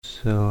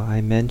So I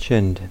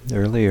mentioned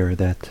earlier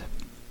that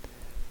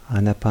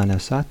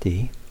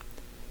Anapanasati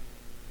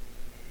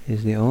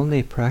is the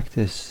only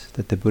practice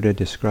that the Buddha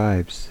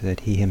describes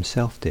that he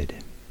himself did.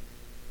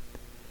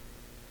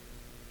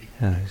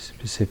 A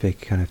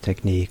specific kind of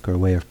technique or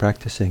way of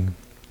practicing.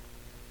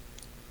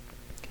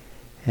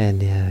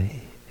 And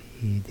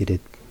he did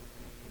it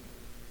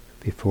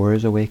before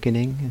his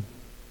awakening,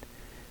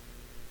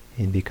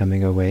 in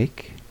becoming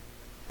awake,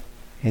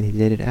 and he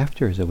did it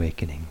after his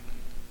awakening.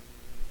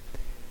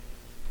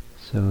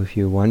 So if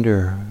you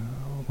wonder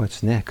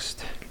what's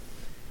next,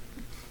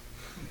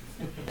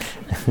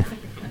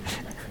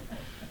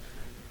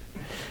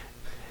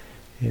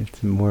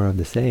 it's more of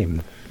the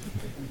same.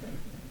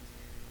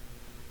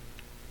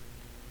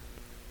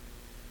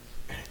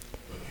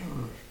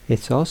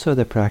 It's also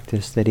the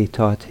practice that he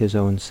taught his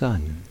own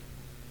son.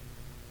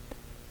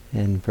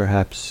 And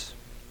perhaps,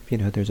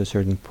 there's a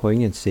certain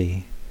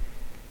poignancy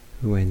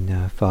when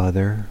a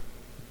father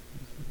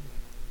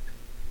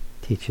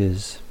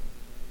teaches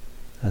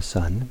a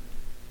son.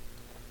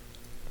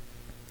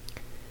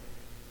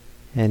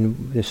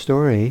 And the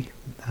story,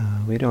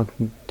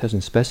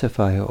 doesn't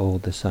specify how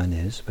old the son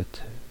is,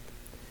 but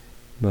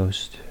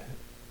most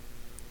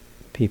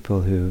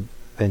people who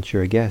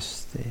venture a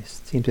guess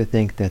seem to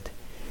think that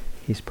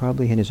he's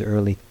probably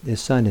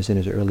his son is in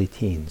his early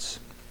teens,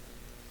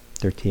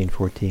 13,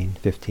 14,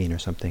 15 or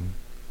something.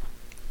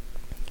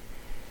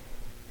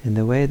 And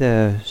the way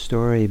the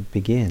story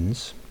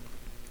begins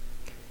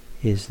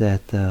is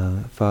that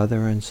the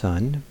father and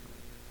son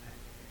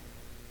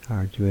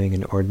are doing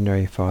an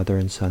ordinary father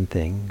and son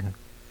thing,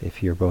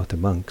 if you're both the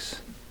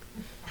monks.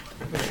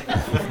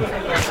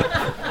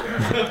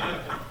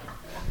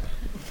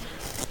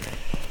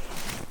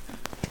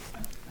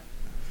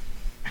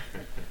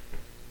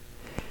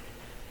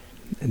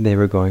 They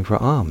were going for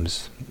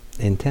alms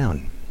in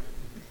town.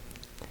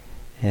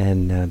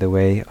 And the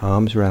way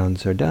alms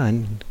rounds are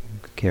done,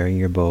 carrying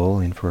your bowl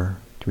in to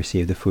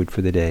receive the food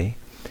for the day,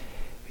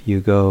 you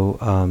go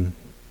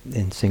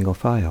in single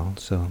file.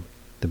 So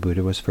the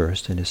Buddha was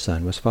first and his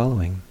son was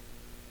following.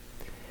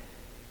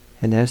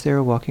 And as they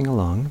were walking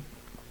along,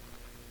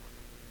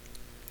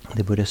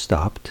 the Buddha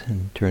stopped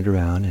and turned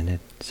around and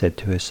it said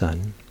to his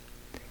son,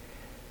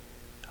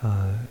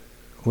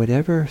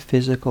 whatever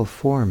physical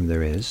form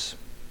there is,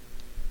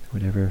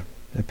 whatever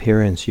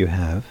appearance you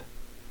have,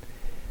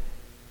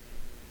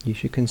 you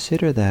should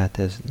consider that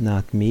as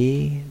not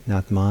me,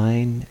 not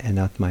mine, and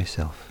not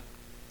myself.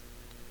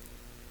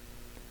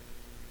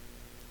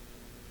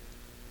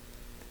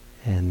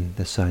 And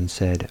the son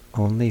said,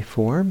 only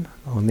form?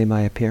 Only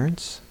my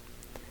appearance?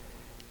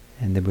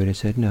 And the Buddha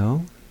said,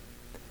 no.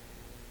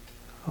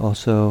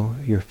 Also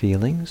your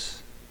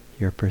feelings,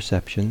 your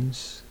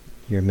perceptions,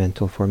 your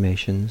mental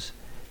formations,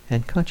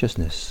 and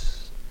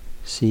consciousness.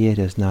 See it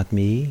as not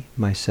me,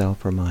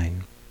 myself, or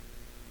mine.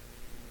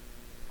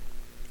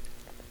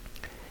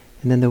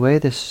 And then the way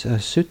this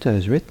sutta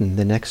is written,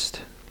 the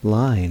next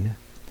line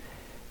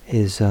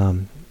is,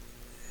 it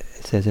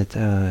says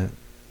that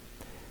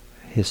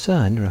his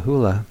son,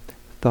 Rahula,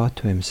 thought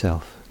to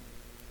himself,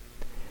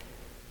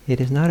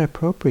 it is not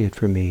appropriate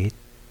for me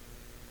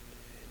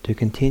to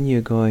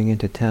continue going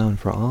into town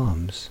for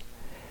alms,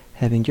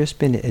 having just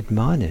been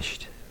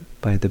admonished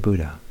by the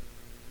Buddha.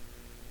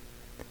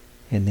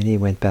 And then he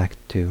went back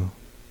to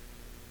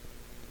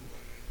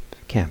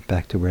camp,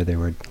 back to where they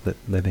were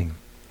living.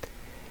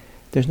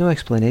 There's no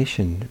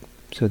explanation,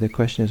 so the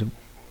question is,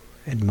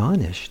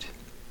 admonished?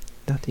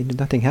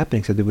 Nothing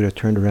happening, so the Buddha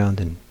turned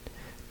around and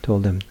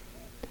told him,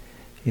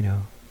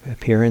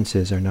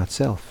 appearances are not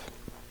self.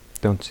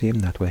 Don't see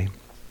them that way.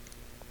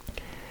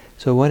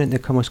 So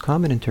the most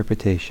common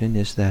interpretation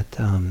is that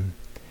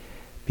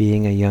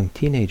being a young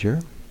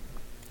teenager,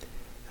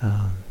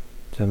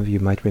 some of you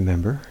might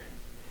remember,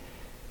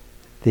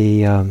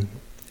 the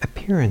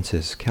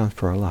appearances count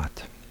for a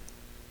lot.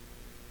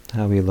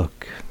 How we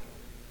look.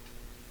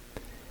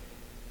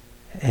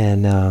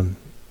 And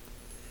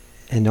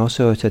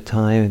also it's a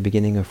time, a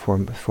beginning of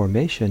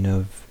formation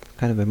of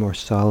kind of a more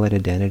solid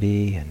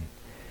identity and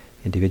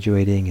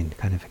individuating and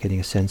kind of getting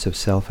a sense of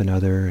self and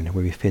other and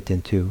where we fit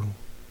into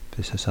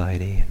the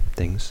society and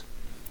things.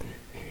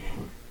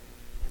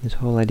 And this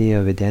whole idea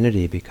of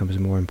identity becomes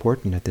more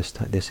important at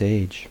this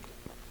age.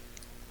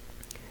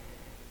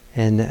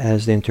 And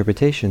as the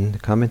interpretation, the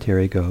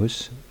commentary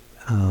goes,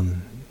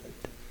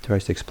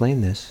 tries to explain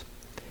this,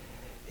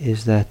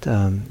 is that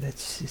it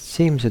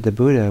seems that the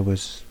Buddha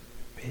was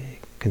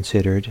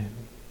considered,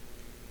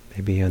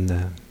 maybe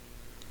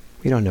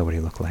we don't know what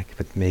he looked like,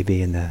 but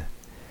maybe in the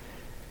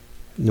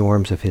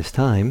norms of his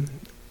time,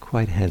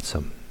 quite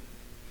handsome.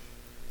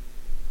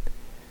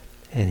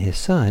 And his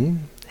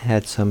son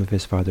had some of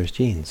his father's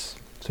genes,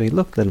 so he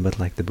looked a little bit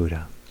like the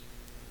Buddha.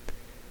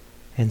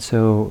 And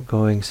so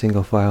going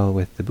single file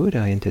with the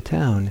Buddha into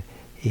town,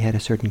 he had a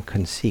certain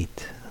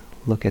conceit.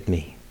 Look at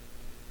me.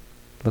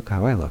 Look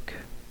how I look.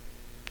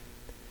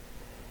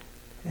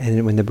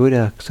 And when the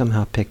Buddha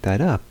somehow picked that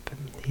up,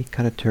 he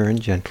kind of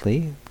turned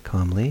gently,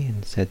 calmly,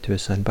 and said to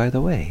his son, by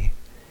the way,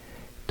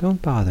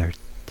 don't bother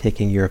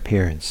taking your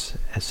appearance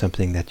as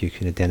something that you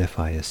can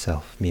identify as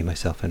self, me,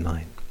 myself, and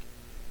mine.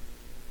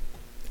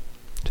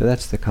 So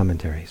that's the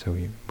commentary, so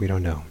we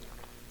don't know.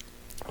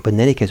 But in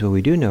any case, what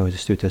we do know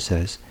is the sutta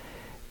says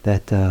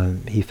that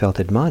he felt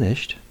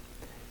admonished,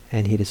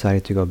 and he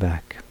decided to go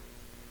back.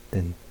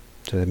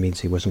 So that means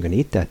he wasn't going to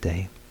eat that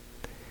day.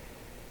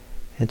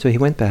 And so he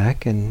went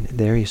back, and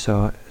there he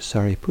saw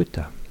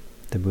Sariputta,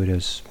 the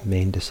Buddha's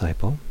main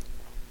disciple.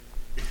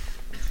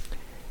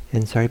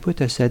 And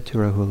Sariputta said to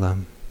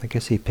Rahula, I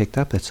guess he picked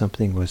up that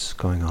something was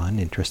going on,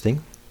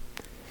 interesting.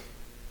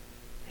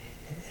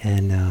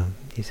 And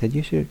he said,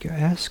 you should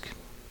ask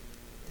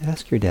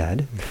your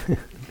dad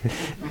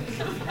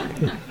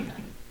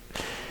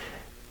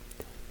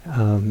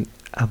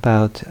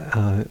about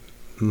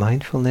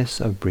mindfulness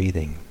of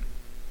breathing,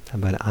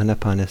 about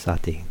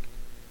anapanasati.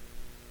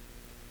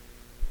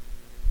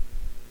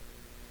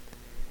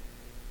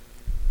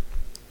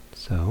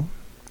 So,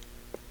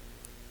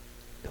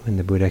 when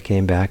the Buddha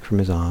came back from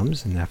his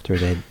alms, and after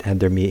they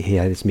had he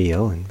had his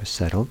meal and was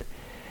settled,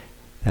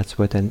 that's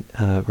what then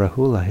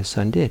Rahula, his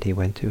son, did. He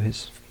went to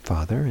his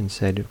father and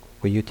said,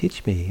 will you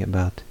teach me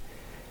about,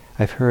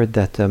 I've heard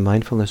that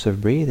mindfulness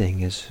of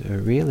breathing is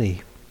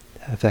really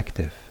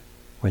effective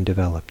when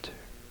developed.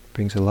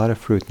 Brings a lot of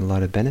fruit and a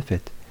lot of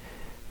benefit.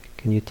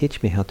 Can you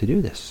teach me how to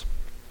do this?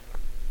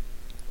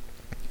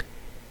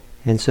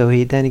 And so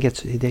he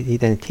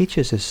then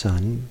teaches his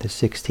son the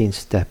 16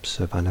 steps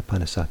of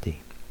anapanasati.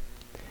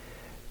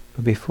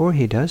 But before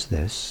he does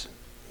this,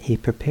 he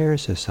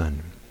prepares his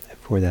son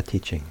for that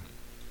teaching.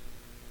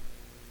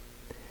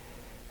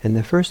 And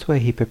the first way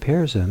he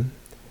prepares him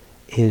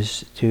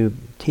is to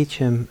teach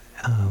him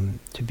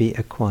to be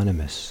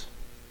equanimous,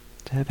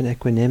 to have an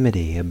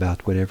equanimity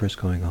about whatever's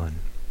going on.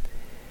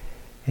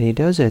 And he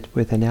does it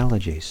with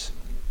analogies.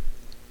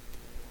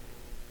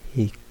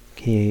 He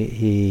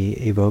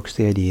evokes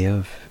the idea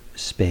of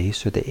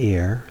space or the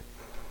air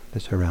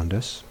that's around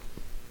us.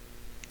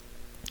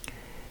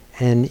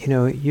 And,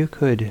 you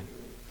could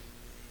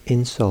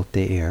insult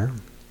the air,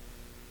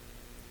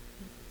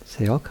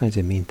 say all kinds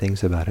of mean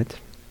things about it,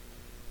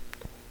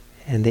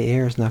 and the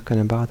air is not going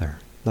to bother,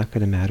 not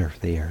going to matter for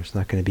the air, it's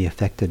not going to be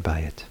affected by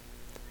it.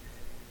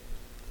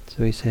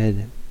 So he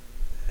said,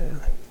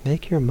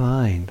 make your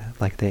mind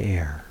like the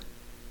air.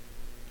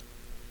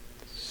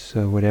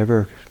 So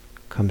whatever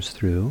comes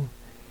through,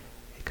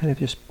 it kind of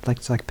just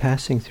it's like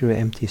passing through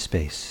empty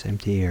space,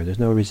 empty air. There's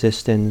no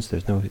resistance,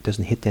 it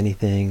doesn't hit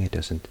anything, it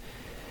doesn't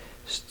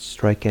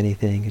strike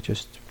anything, it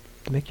just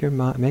make your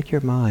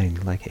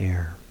mind like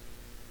air.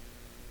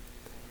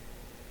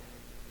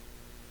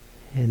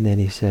 And then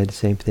he said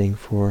same thing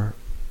for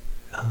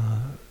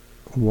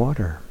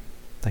water,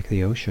 like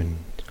the ocean,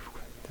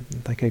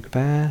 like a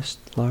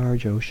vast,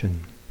 large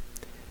ocean.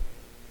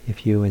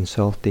 If you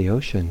insult the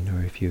ocean,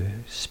 or if you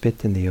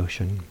spit in the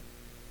ocean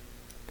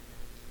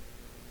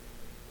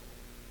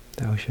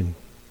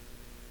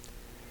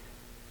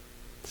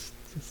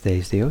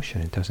stays the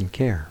ocean, it doesn't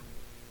care.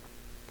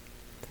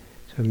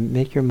 So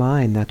make your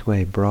mind that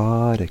way,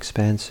 broad,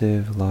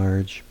 expansive,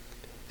 large.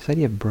 This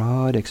idea of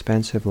broad,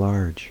 expansive,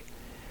 large,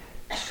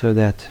 so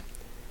that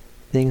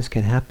things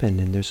can happen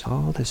and there's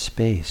all this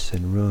space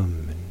and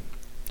room, and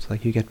it's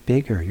like you get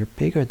bigger. You're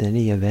bigger than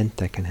any event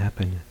that can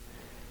happen.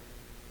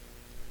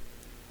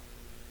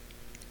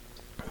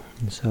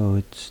 And so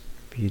it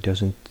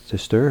doesn't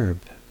disturb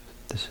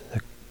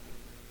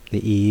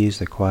the ease,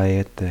 the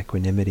quiet, the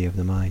equanimity of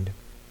the mind.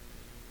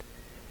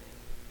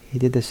 He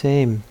did the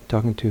same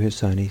talking to his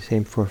son.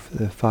 Same for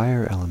the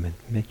fire element.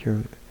 Make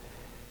your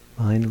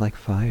mind like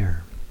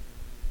fire.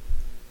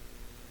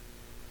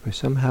 Or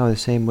somehow the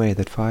same way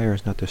that fire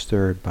is not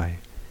disturbed by.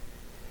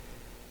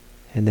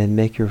 And then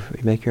make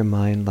your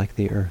mind like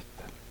the earth.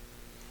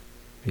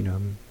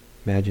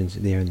 Imagine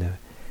there in the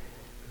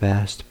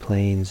vast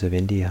plains of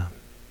India.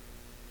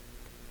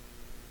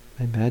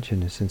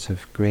 Imagine a sense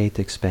of great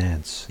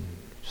expanse and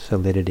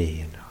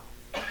solidity,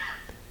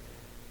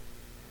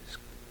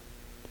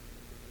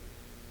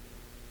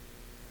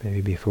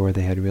 maybe before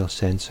they had a real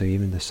sense of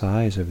even the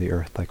size of the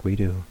earth like we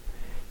do.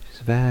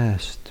 It's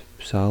vast,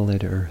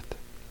 solid earth.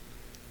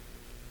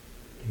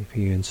 If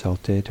you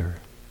insult it or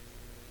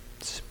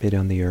spit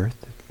on the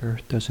earth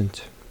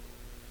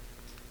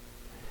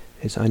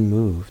is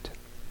unmoved.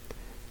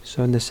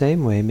 So in the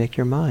same way, make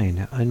your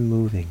mind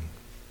unmoving.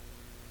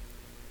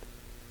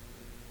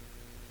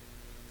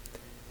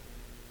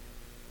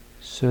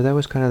 So that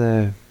was kind of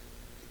the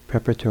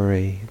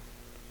preparatory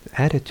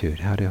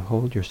attitude, how to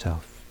hold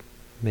yourself.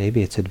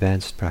 Maybe it's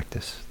advanced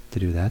practice to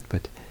do that,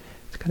 but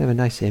it's kind of a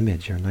nice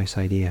image or a nice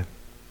idea.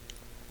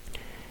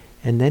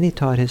 And then he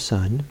taught his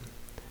son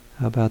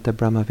about the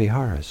Brahma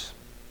Viharas,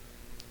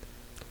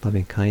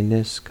 loving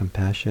kindness,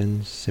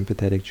 compassion,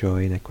 sympathetic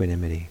joy, and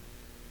equanimity.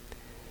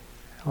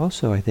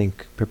 Also, I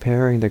think,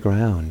 preparing the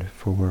ground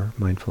for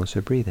mindfulness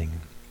of breathing.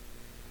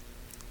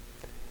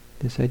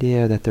 This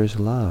idea that there's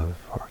love,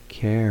 or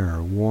care,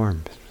 or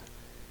warmth,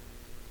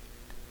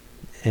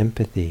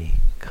 empathy,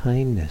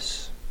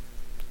 kindness,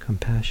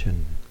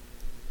 compassion,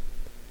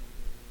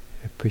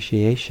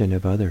 appreciation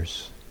of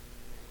others,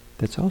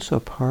 that's also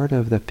part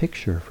of the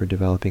picture for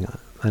developing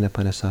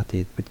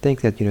anapanasati. But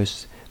think that,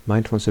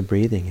 mindfulness of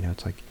breathing,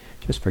 it's like,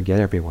 just forget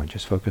everyone,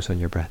 just focus on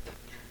your breath.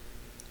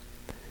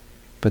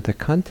 But the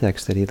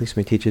context that he at least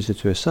teaches it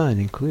to his son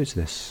includes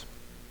this.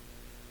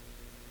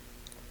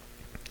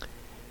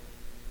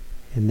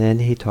 And then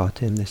he taught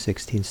him the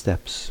 16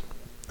 steps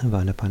of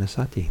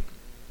anapanasati.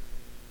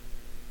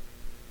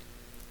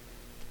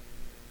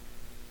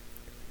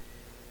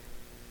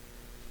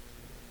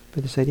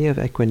 But this idea of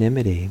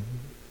equanimity,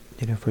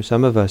 for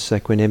some of us,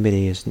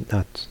 equanimity is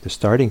not the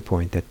starting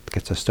point that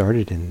gets us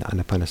started in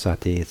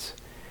anapanasati.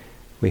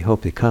 We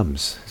hope it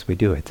comes as we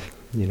do it,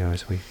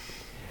 as we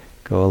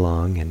go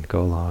along and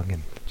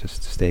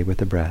just stay with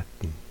the breath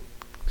and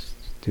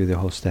do the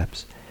whole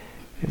steps.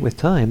 And with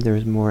time, there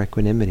is more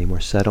equanimity, more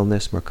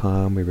settledness, more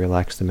calm. We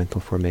relax the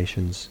mental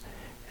formations,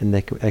 and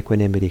the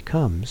equanimity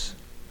comes.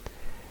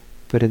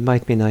 But it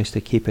might be nice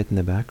to keep it in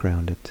the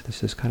background.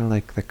 This is kind of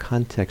like the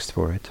context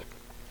for it.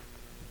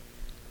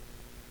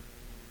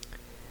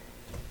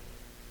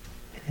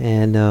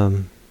 And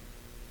to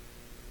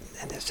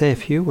say a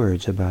few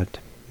words about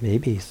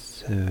maybe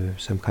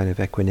some kind of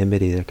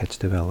equanimity that gets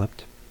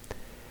developed.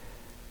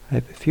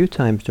 A few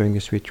times during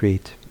this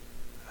retreat,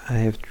 I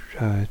have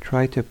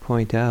tried to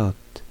point out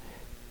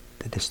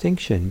the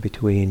distinction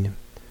between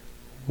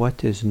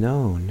what is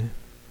known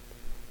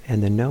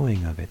and the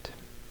knowing of it.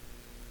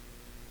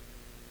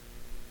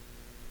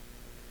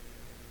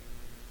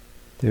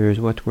 There is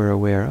what we're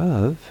aware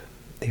of,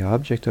 the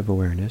object of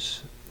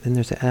awareness, then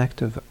there's the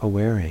act of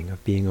awareing,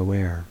 of being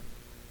aware.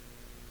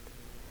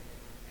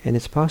 And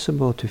it's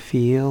possible to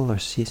feel or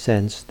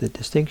sense the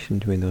distinction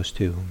between those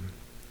two.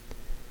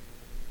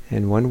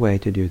 And one way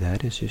to do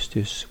that is just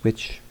to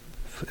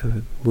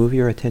move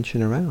your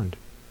attention around,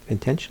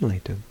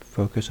 intentionally, to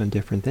focus on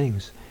different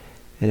things.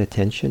 And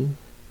attention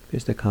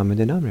is the common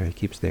denominator.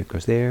 It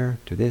goes there,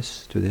 to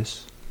this, to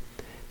this.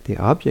 The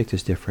object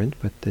is different,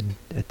 but the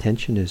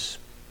attention is,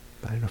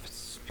 I don't know if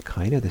it's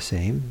kind of the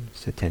same.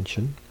 It's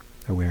attention,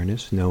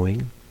 awareness,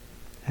 knowing,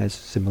 has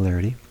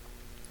similarity.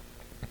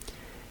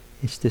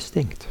 It's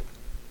distinct.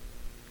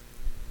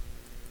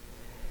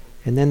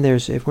 And then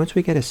once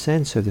we get a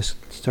sense of this,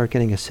 start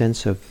getting a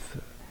sense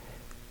of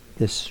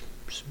this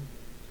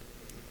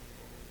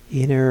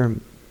inner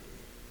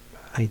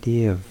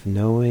idea of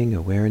knowing,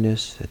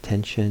 awareness,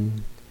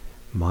 attention,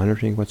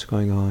 monitoring what's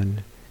going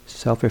on,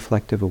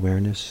 self-reflective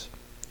awareness.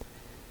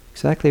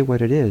 Exactly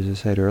what it is, as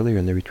I said earlier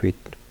in the retreat,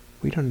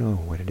 we don't know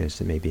what it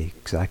is. It may be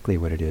exactly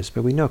what it is,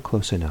 but we know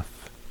close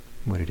enough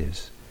what it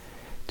is.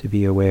 To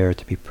be aware,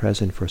 to be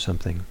present for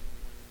something.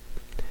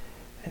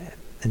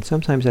 And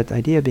sometimes that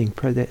idea of being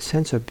that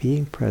sense of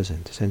being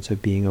present, sense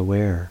of being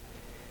aware,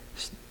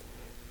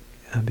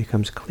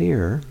 becomes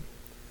clearer,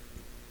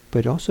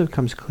 but also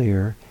becomes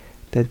clear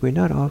that we're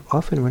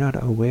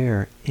not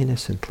aware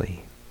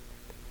innocently.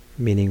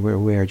 Meaning we're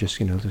aware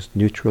just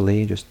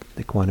neutrally, just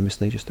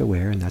equanimously, just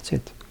aware, and that's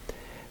it.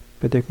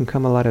 But there can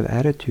come a lot of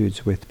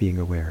attitudes with being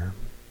aware.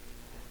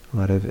 A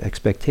lot of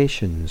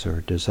expectations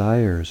or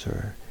desires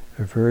or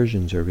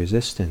aversions or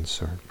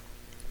resistance, or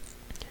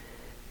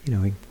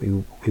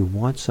we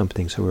want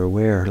something, so we're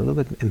aware a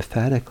little bit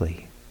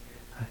emphatically.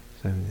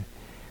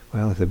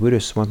 Well, if the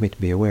Buddhists want me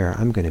to be aware,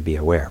 I'm going to be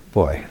aware.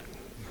 Boy,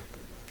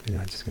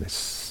 I'm just going to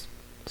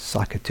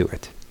sock it to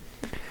it.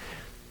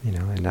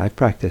 And I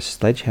practice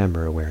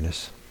sledgehammer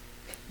awareness.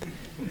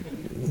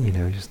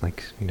 Just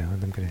like,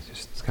 I'm going to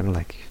just, it's kind of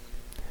like,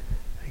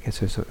 I guess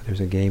there's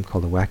a game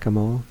called the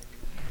whack-a-mole.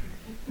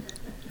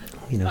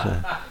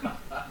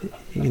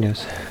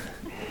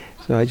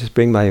 So I just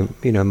bring my,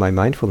 my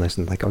mindfulness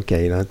and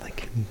okay,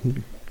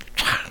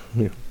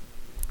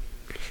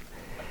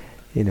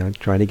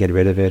 trying to get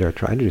rid of it or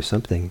trying to do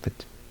something,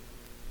 but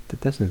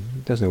that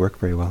doesn't work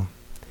very well.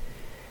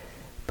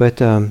 But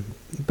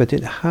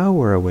how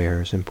we're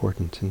aware is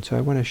important, and so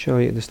I want to show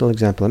you this little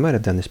example. I might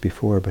have done this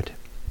before, but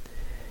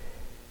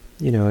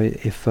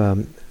if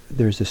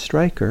there's a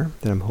striker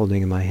that I'm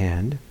holding in my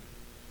hand,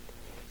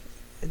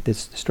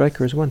 this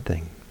striker is one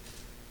thing,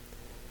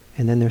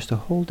 and then there's the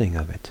holding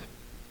of it.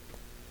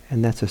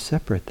 And that's a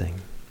separate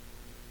thing.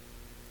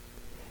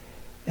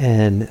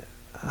 And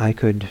I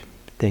could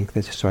think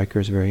that the striker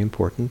is very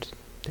important.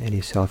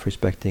 Any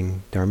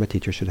self-respecting Dharma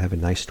teacher should have a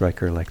nice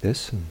striker like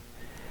this, and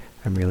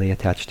I'm really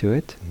attached to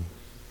it, and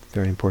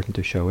very important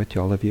to show it to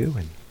all of you,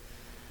 and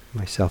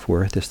my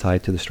self-worth is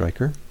tied to the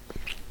striker.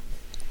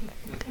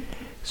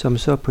 So I'm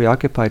so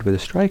preoccupied with the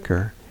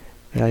striker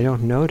that I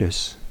don't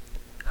notice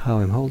how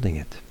I'm holding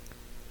it.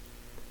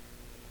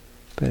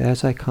 But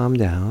as I calm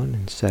down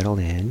and settle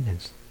in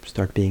and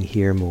start being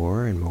here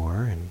more and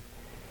more, and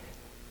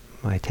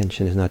my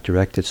attention is not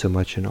directed so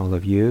much on all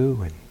of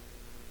you and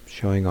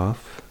showing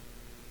off,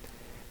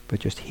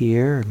 but just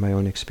here in my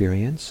own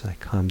experience, I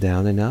calm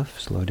down enough,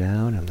 slow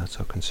down, I'm not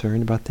so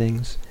concerned about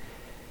things,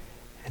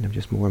 and I'm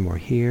just more and more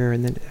here,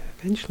 and then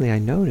eventually I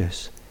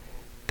notice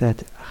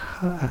that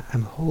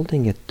I'm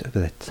holding it with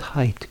a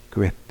tight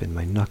grip and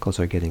my knuckles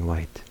are getting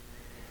light.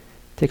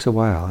 It takes a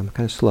while, I'm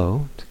kind of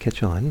slow to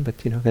catch on,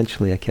 but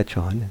eventually I catch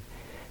on.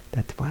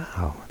 that,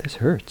 wow, this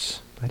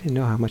hurts. I didn't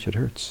know how much it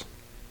hurts.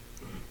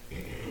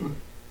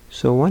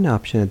 So one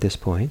option at this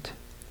point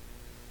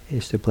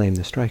is to blame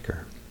the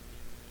striker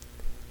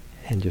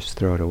and just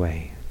throw it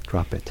away,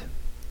 drop it.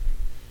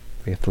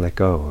 We have to let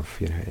go of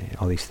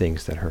all these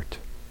things that hurt.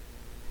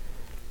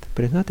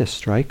 But it's not the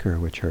striker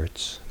which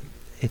hurts,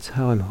 it's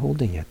how I'm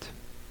holding it.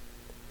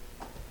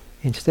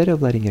 Instead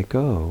of letting it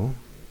go,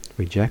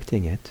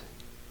 rejecting it,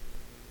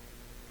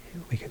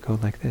 we could go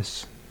like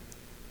this.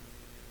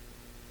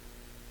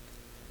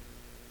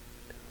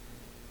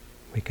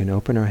 We can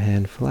open our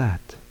hand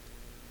flat,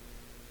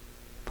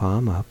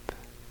 palm up,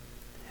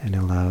 and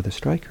allow the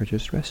striker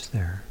just rest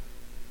there.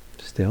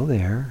 Still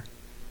there,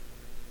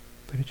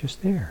 but it's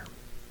just there.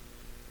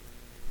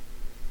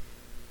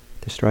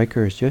 The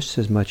striker is just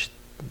as much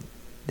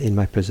in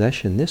my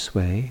possession this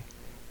way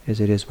as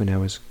it is when I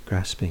was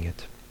grasping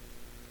it.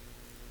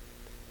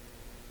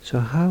 So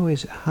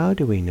how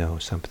do we know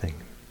something?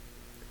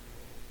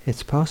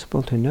 It's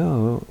possible to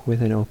know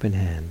with an open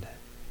hand.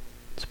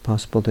 It's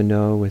possible to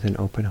know with an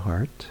open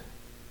heart.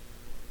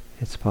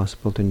 It's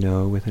possible to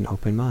know with an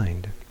open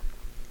mind.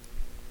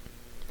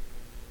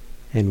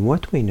 And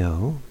what we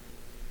know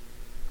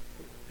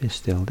is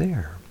still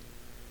there.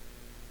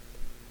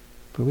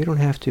 But we don't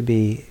have to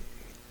be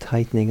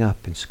tightening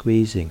up and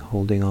squeezing,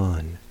 holding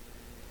on.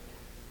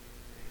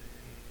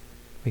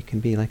 We can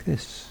be like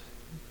this.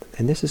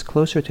 And this is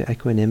closer to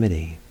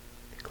equanimity,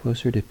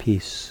 closer to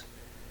peace.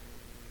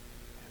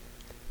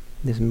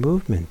 This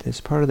movement, this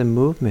part of the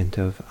movement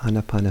of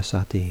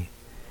anapanasati,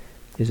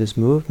 is this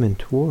movement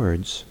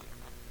towards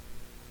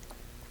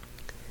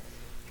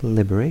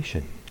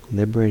liberation,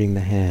 liberating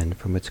the hand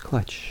from its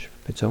clutch,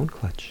 its own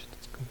clutch.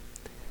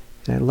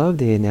 And I love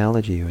the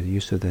analogy or the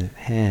use of the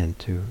hand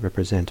to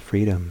represent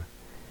freedom,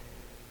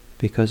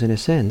 because in a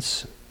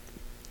sense,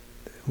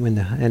 when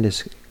the hand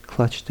is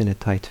clutched in a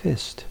tight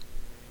fist,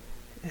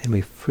 and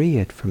we free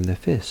it from the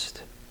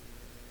fist,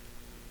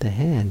 the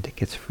hand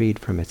gets freed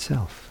from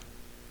itself.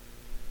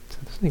 So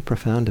there's something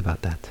profound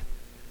about that.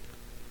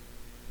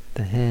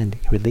 The hand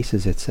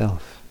releases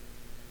itself.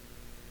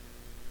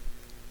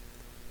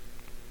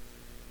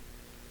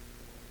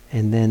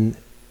 And then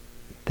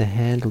the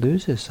hand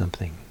loses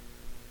something.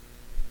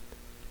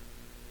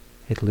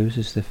 It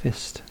loses the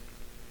fist.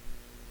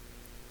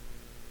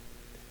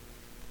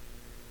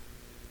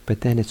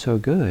 But then it's so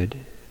good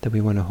that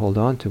we want to hold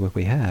on to what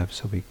we have,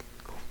 so we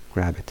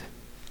grab it.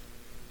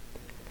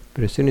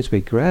 But as soon as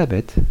we grab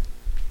it,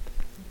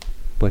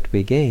 what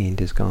we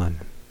gained is gone.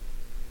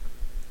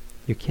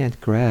 You can't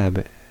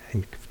grab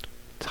and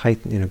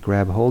tighten,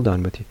 grab hold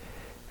on with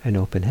an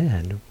open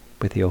hand,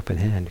 with the open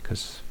hand,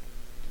 because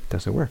it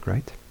doesn't work,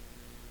 right?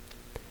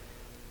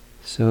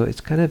 So it's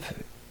kind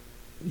of,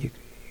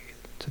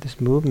 so this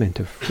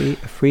movement of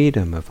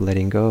freedom, of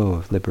letting go,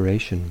 of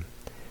liberation,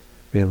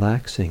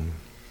 relaxing,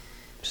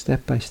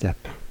 step by step.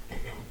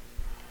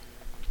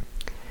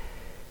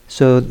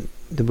 So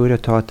the Buddha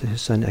taught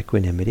his son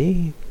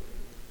equanimity,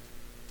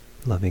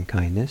 loving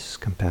kindness,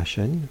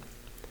 compassion,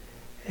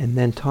 and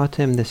then taught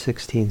him the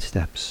 16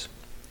 steps,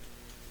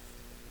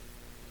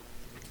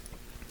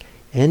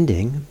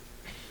 ending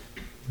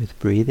with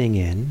breathing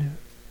in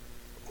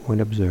one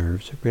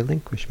observes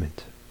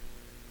relinquishment,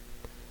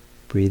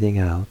 breathing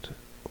out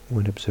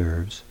one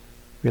observes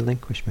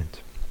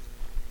relinquishment,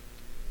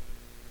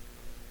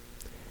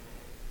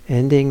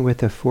 ending with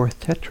the fourth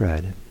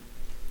tetrad,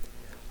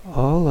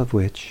 all of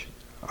which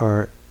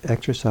are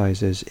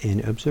exercises in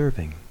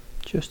observing,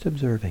 just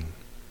observing.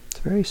 It's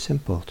very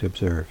simple to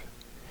observe.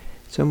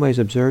 In some ways,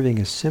 observing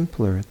is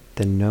simpler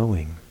than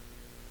knowing.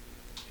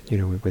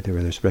 Where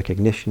there's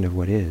recognition of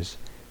what is,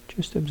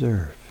 just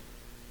observe.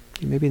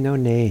 Maybe no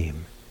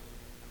name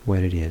of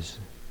what it is.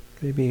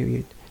 Maybe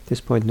at this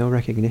point no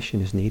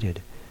recognition is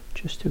needed.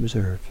 Just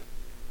observe.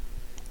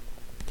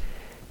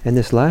 And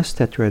this last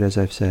tetrad, as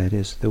I've said,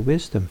 is the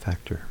wisdom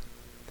factor.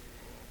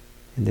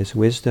 And this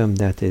wisdom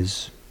that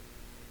is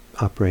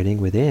operating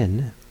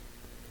within,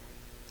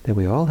 that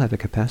we all have a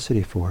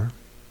capacity for,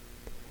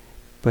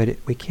 but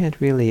we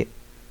can't really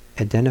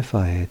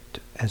identify it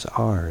as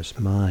ours,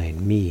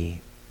 mine,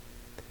 me.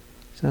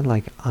 It's not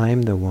like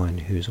I'm the one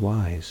who's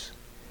wise.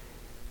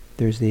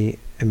 There's the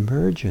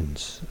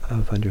emergence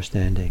of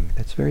understanding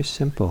that's very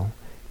simple,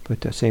 but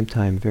at the same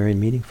time very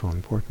meaningful and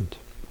important.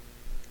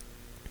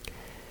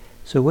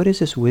 So what is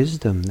this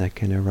wisdom that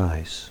can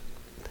arise?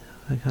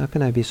 How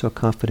can I be so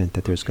confident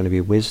that there's going to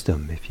be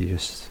wisdom if you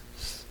just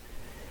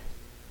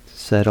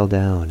settle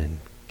down and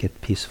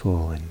get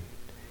peaceful and,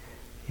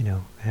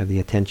 have the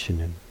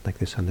attention and like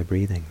this on the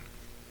breathing?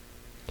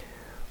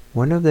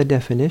 One of the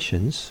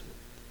definitions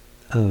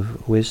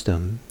of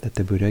wisdom that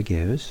the Buddha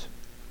gives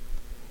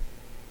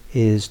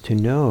is to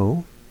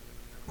know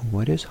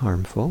what is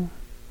harmful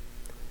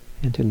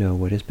and to know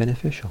what is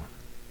beneficial.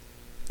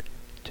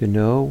 To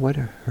know what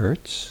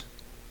hurts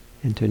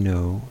and to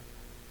know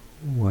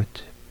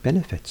what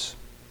benefits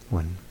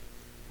one,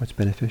 what's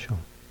beneficial.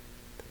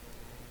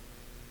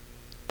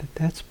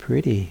 That's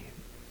pretty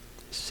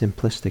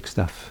simplistic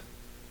stuff.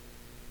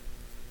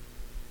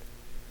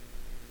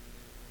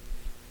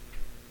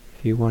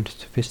 If you want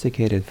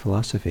sophisticated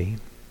philosophy,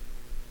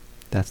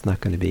 that's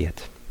not going to be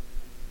it.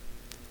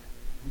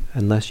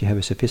 Unless you have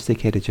a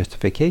sophisticated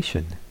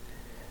justification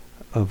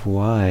of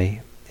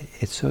why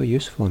it's so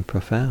useful and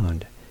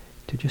profound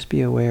to just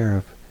be aware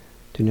of,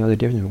 to know the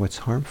difference between what's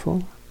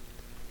harmful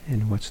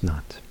and what's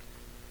not.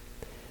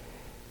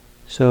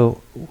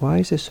 So, why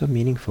is this so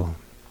meaningful?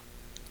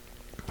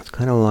 It's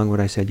kind of along what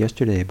I said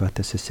yesterday about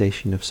the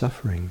cessation of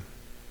suffering.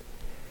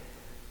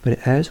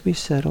 But as we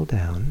settle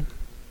down,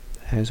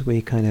 as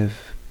we kind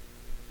of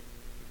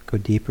go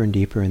deeper and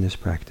deeper in this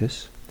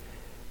practice,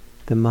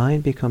 the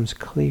mind becomes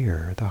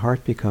clear, the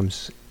heart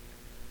becomes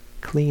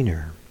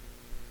cleaner.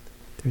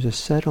 There's a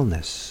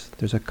settledness,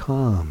 there's a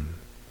calm.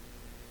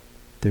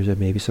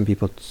 Maybe some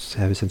people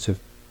have a sense of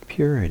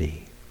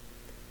purity.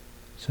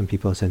 Some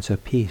people a sense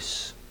of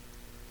peace,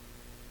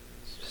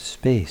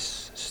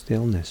 space,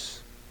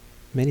 stillness,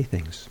 many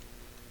things.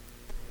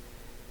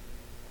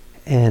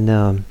 And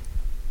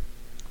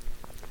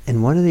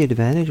one of the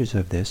advantages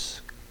of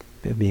this,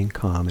 being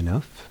calm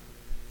enough,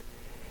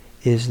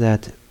 is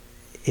that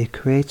it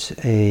creates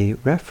a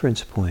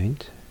reference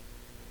point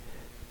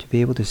to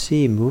be able to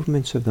see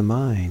movements of the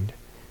mind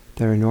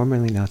that are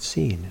normally not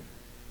seen.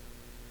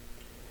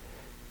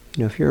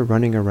 You know, if you're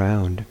running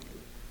around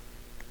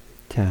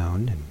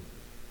town and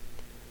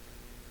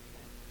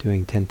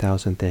doing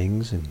 10,000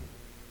 things and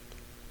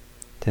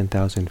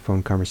 10,000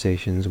 phone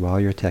conversations while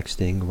you're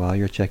texting, while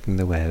you're checking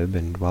the web,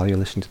 and while you're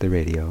listening to the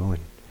radio,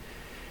 and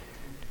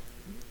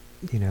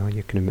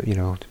you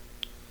can,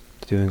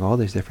 doing all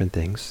these different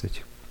things that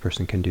a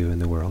person can do in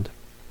the world,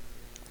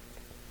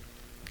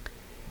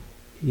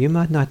 you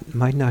might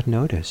not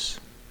notice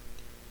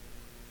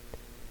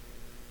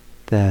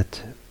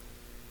that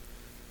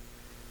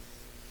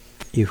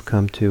you've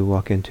come to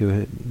walk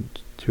through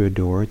a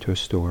door to a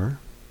store,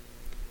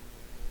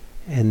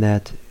 and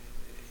that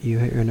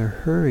you're in a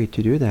hurry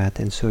to do that,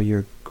 and so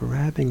you're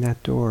grabbing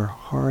that door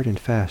hard and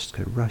fast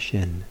to rush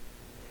in.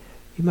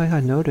 You might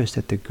not notice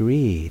that the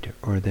greed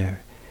or the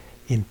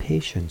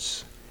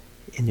impatience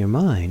in your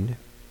mind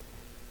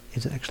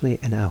is actually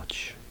an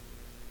ouch.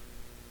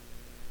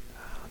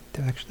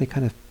 It actually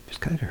kind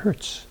of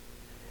hurts.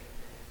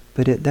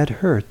 But that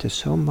hurt is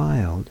so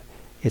mild,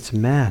 it's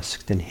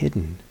masked and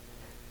hidden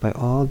by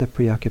all the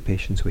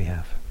preoccupations we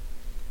have.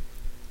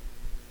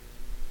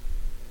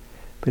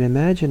 But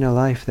imagine a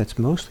life that's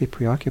mostly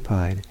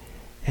preoccupied,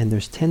 and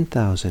there's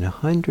 10,000,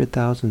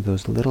 100,000 of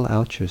those little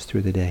ouches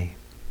through the day.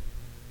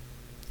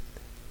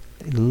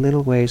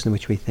 Little ways in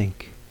which we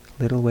think,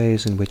 little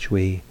ways in which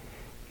we,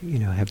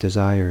 have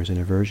desires and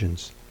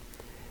aversions.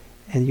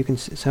 And you can,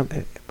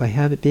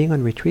 by being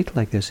on retreat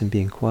like this and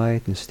being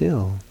quiet and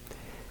still,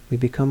 we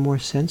become more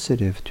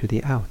sensitive to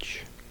the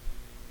ouch.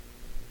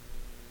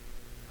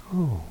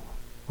 Oh,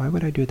 why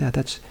would I do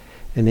that?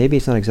 And maybe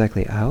it's not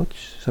exactly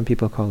ouch. Some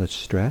people call it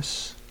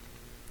stress.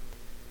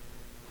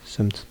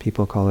 Some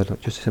people call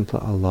it just simply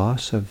a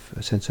loss of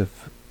a sense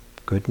of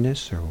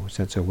goodness or a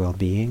sense of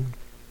well-being.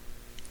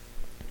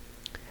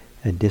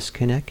 A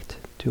disconnect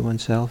to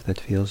oneself that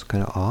feels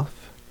kind of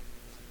off.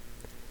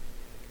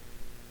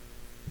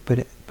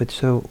 But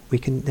so we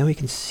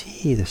can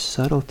see the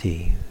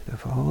subtlety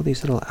of all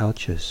these little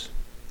ouches,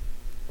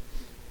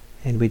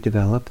 and we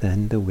develop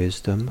then the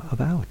wisdom of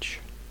ouch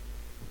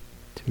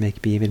to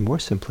be even more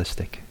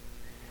simplistic.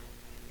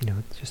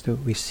 Just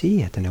that we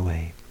see it in a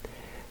way,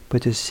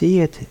 but to see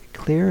it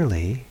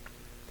clearly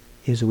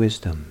is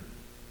wisdom,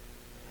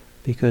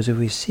 because if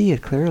we see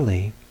it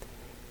clearly,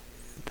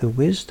 the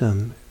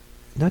wisdom,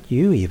 not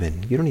you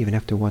don't even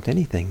have to want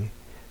anything,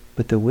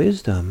 but the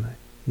wisdom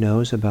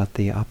knows about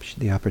the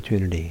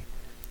opportunity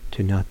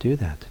to not do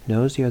that,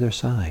 knows the other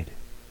side,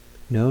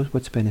 knows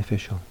what's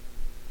beneficial.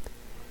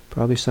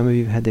 Probably some of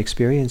you have had the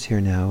experience here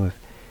now of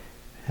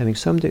having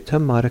some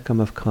modicum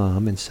of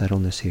calm and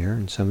settledness here,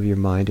 and some of your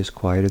mind is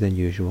quieter than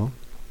usual.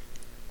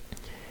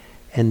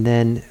 And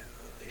then,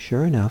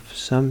 sure enough,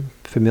 some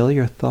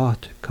familiar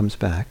thought comes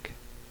back,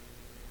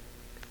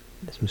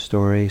 some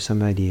story,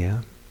 some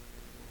idea,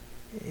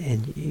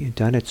 and you've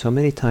done it so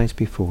many times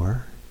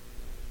before,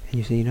 and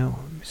you say,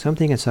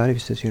 something inside of you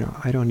says,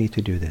 I don't need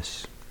to do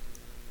this.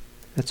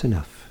 That's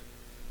enough.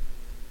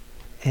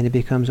 And it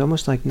becomes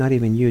almost like not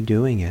even you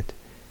doing it.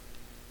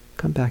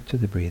 Come back to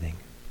the breathing.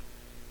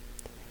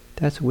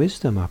 That's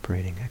wisdom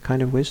operating, a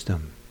kind of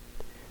wisdom.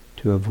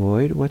 To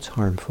avoid what's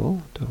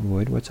harmful, to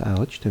avoid what's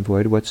ouch, to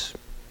avoid what's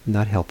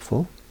not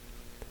helpful,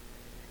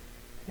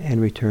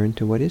 and return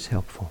to what is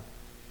helpful.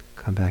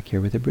 Come back here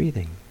with the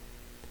breathing.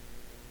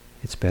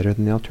 It's better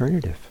than the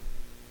alternative.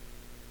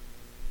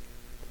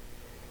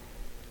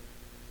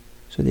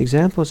 So the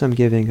examples I'm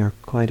giving are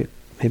quite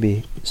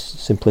maybe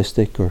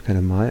simplistic or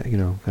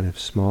kind of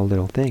small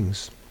little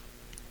things.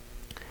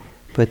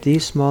 But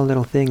these small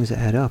little things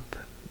add up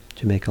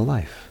to make a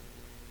life,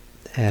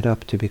 add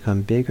up to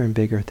become bigger and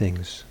bigger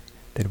things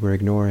that we're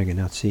ignoring and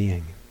not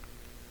seeing.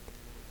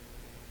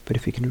 But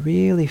if we can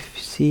really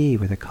see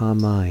with a calm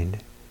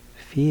mind,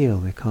 feel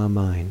with a calm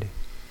mind,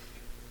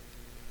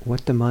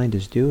 what the mind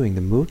is doing,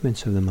 the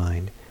movements of the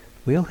mind,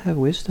 we'll have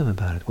wisdom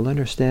about it. We'll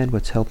understand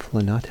what's helpful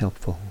and not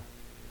helpful.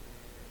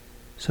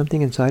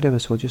 Something inside of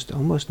us will just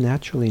almost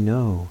naturally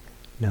know,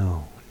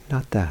 no,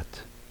 not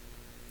that.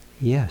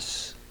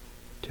 Yes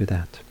to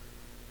that.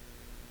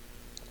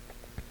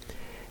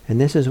 And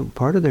this is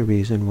part of the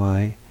reason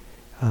why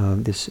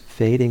this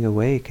fading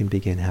away can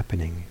begin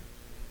happening.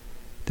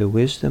 The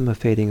wisdom of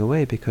fading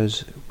away,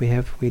 because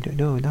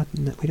I'm not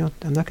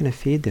going to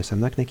feed this. I'm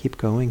not going to keep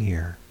going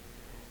here.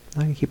 I'm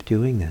not going to keep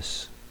doing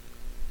this.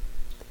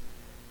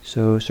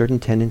 So certain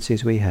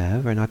tendencies we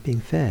have are not being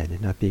fed,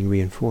 not being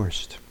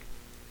reinforced.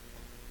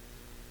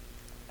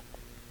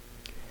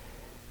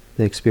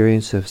 The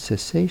experience of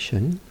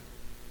cessation,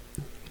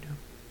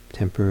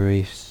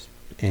 temporary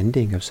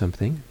ending of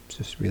something,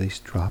 just really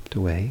dropped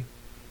away,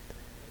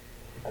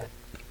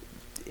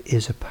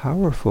 is a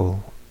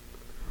powerful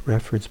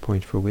reference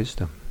point for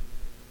wisdom.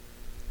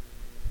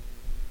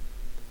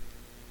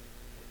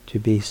 To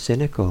be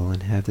cynical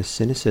and have the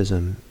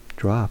cynicism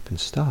drop and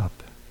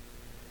stop.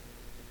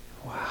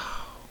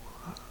 Wow.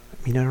 I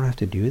mean, I don't have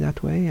to do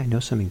that way. I know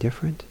something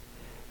different.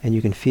 And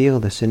you can feel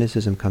the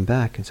cynicism come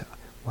back and say,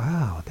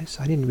 wow,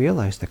 I didn't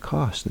realize the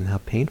cost and how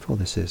painful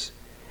this is.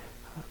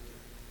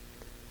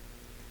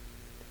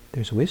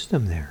 There's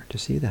wisdom there to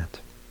see that.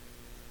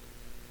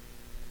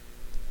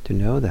 To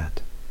know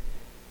that.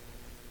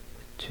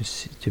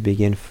 To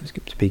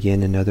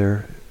begin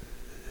another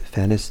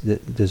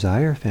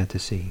desire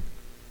fantasy.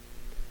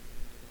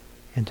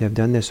 And to have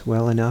done this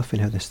well enough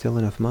and have the still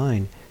enough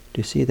mind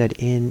to see that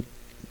in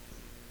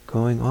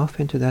going off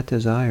into that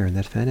desire and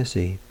that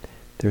fantasy,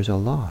 there's a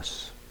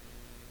loss.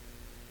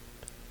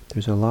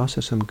 There's a loss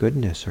of some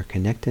goodness or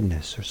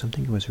connectedness or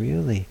something that was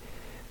really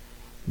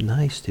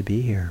nice to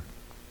be here.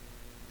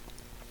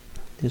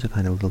 There's a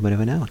kind of little bit of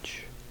an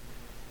ouch.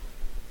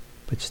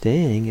 But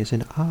staying is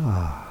an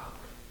ah.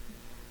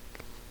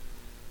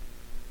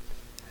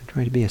 I'm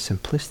trying to be as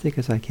simplistic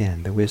as I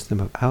can. The wisdom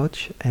of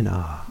ouch and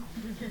ah.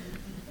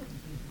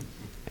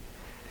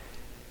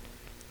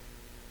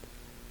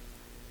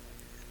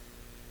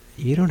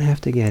 You don't have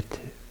to get,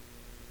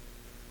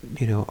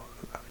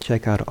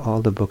 check out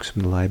all the books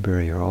from the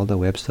library or all the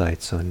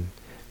websites on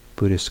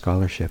Buddhist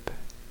scholarship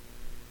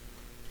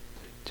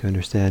to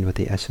understand what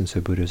the essence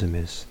of Buddhism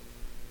is.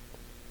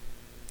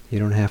 You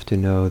don't have to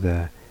know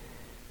the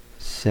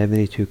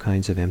 72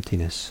 kinds of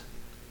emptiness.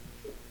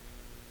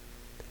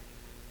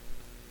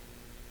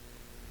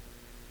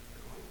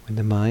 When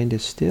the mind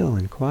is still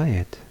and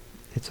quiet,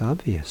 it's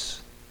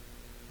obvious.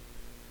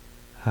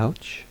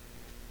 Ouch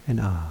and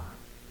ah.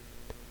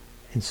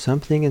 And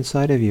something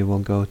inside of you will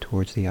go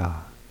towards the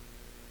ah.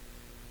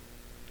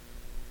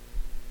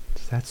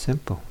 It's that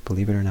simple,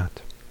 believe it or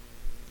not.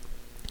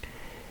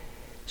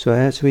 So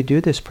as we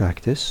do this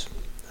practice,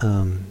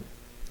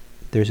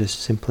 there's a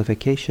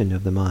simplification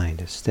of the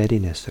mind, a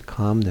steadiness, a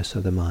calmness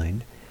of the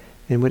mind.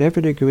 In whatever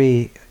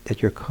degree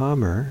that you're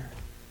calmer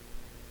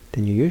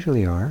than you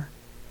usually are,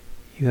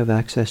 you have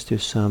access to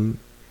some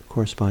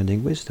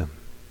corresponding wisdom.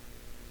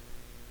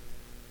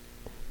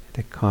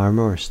 The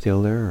calmer or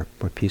stiller or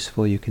more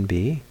peaceful you can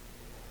be,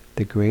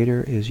 the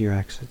greater is your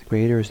access, the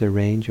greater is the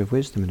range of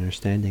wisdom and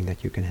understanding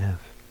that you can have.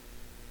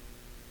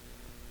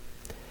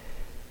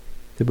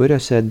 The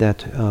Buddha said that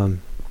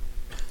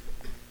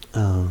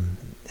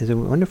there's a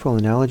wonderful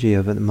analogy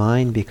of a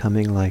mind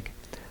becoming like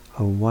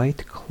a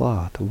white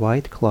cloth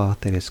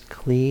that is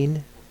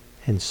clean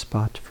and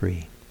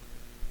spot-free.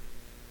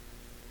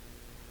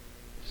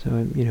 So,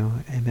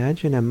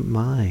 imagine a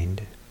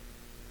mind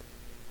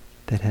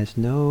that has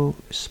no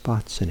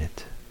spots in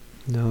it,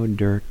 no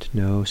dirt,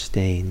 no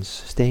stains,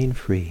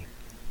 stain-free,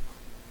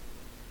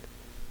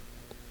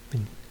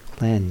 and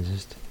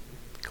cleansed,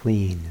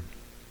 clean.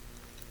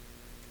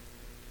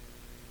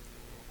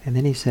 And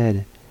then he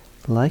said,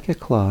 like a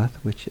cloth,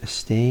 which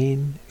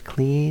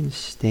clean,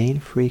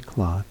 stain-free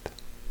cloth,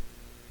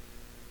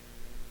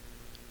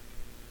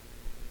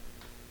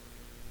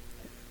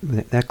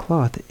 that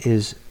cloth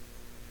is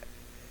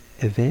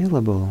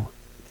available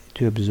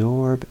to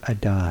absorb a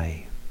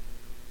dye.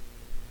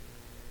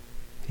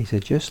 He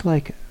said, just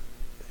like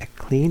a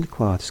clean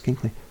cloth, skin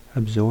clean,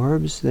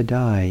 absorbs the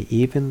dye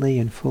evenly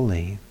and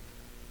fully,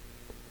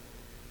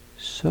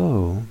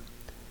 so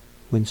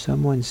when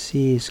someone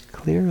sees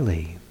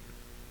clearly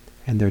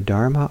and their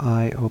Dharma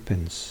eye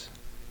opens,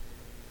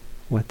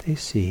 what they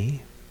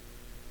see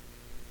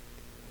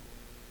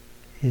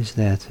is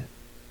that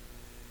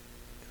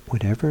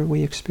whatever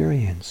we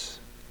experience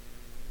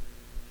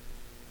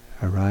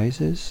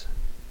arises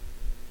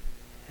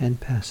and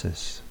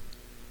passes.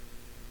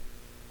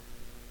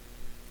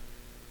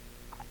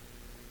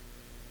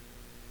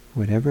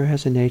 Whatever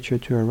has a nature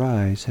to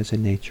arise has a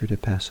nature to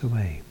pass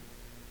away.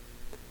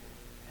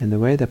 And the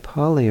way the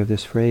Pali of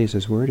this phrase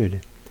is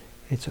worded,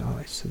 it's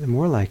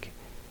more like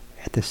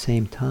at the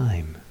same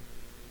time.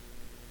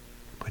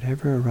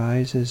 Whatever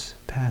arises,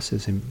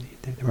 passes, and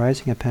the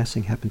arising and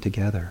passing happen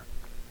together.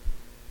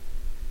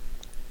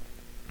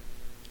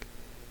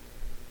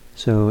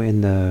 So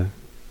in the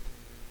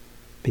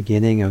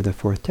beginning of the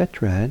fourth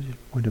tetrad,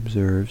 one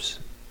observes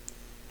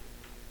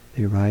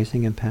the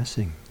arising and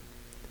passing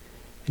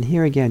And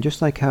here again,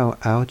 just like how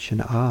ouch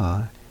and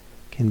ah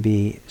can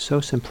be so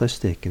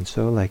simplistic and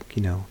so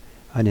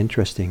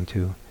uninteresting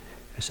to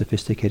a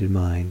sophisticated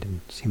mind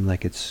and seem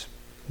like it's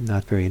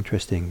not very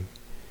interesting,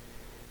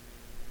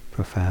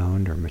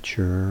 profound or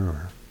mature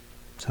or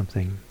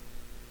something,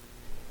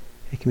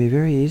 it can be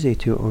very easy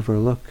to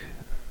overlook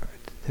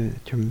the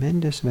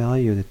tremendous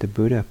value that the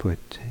Buddha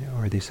put,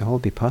 or this whole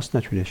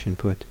Vipassana tradition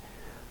put,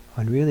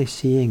 on really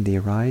seeing the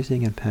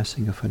arising and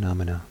passing of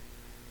phenomena.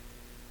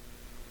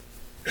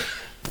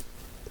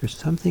 There's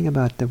something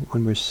about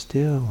when we're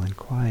still and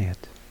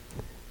quiet,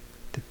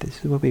 that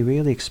this is what we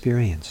really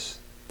experience,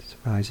 this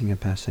rising and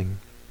passing.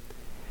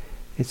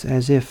 It's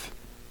as if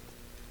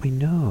we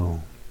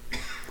know,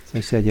 as I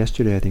said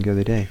yesterday, I think the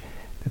other day,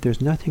 that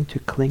there's nothing to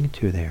cling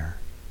to there,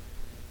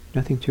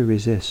 nothing to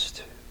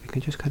resist. We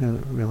can just kind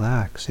of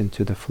relax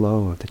into the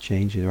flow of the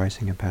changes,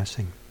 rising and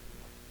passing.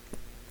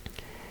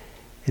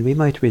 And we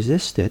might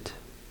resist it,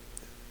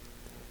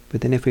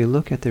 but then if we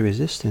look at the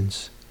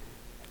resistance,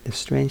 the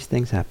strange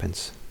things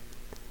happens.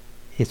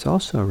 It's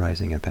also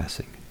rising and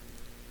passing.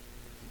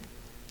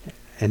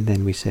 And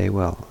then we say,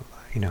 well,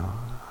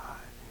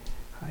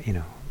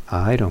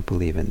 I don't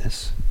believe in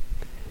this.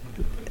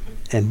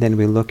 And then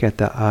we look at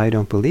the I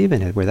don't believe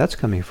in it, where that's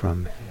coming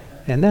from,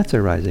 and that's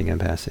arising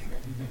and passing.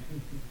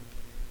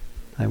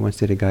 I once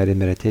did a guided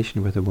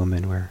meditation with a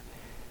woman where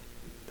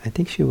I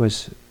think she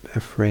was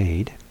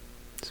afraid.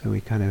 So I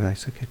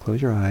said, okay,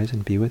 close your eyes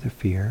and be with the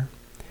fear.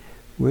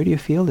 Where do you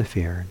feel the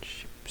fear? And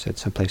she said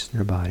someplace in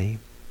her body.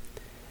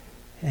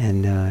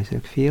 And I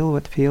said, feel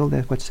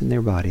what's in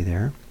their body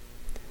there.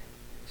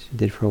 She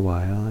did for a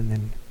while,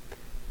 and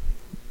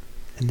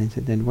then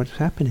said, then what's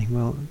happening?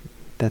 Well,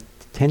 that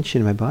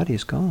tension in my body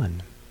is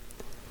gone.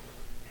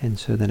 And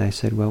so then I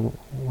said, well,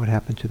 what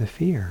happened to the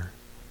fear?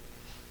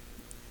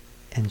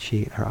 And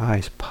her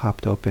eyes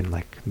popped open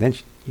like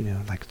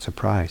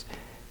surprised,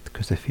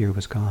 because the fear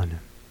was gone.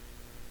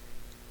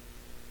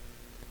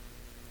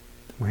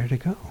 Where did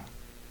it go?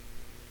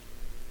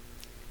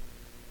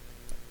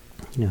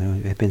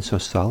 It had been so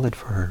solid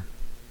for her.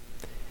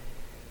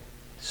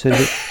 So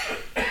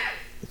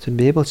to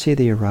be able to see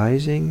the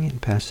arising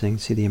and passing,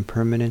 see the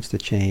impermanence, the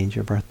change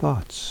of our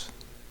thoughts.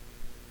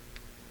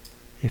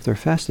 If they're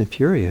fast and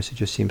furious, it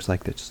just seems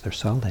like they're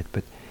solid.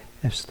 But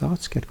as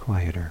thoughts get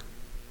quieter,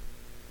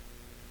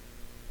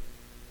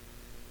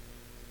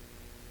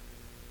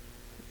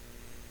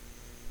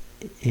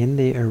 in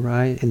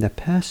the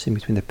passing,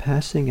 between the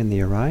passing and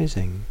the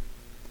arising,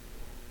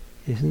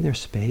 isn't there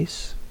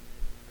space?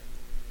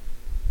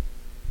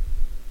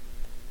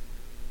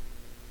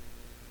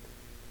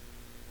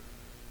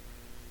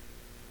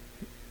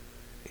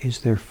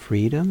 Is there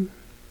freedom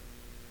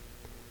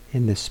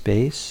in the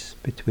space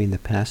between the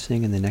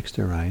passing and the next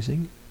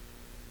arising?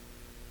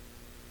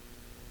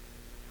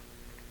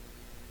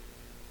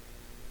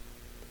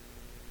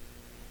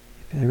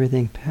 If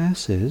everything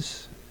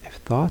passes, if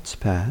thoughts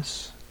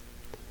pass,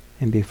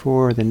 and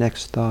before the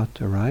next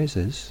thought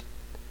arises,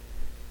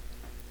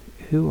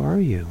 who are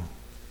you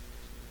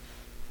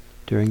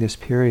during this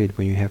period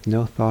when you have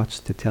no thoughts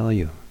to tell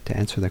you, to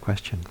answer the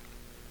question?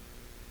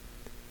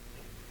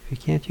 If you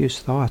can't use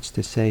thoughts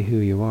to say who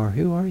you are,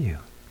 who are you?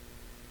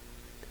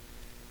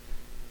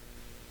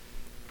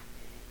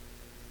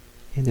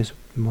 In this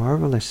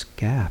marvelous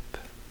gap,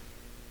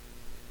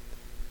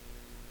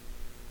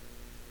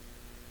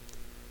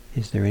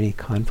 is there any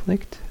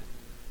conflict?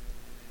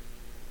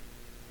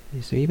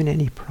 Is there even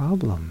any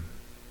problem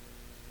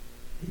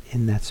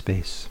in that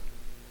space?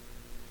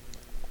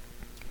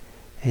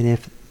 And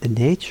if the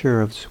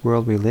nature of this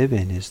world we live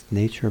in is the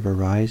nature of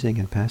arising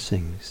and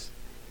passings,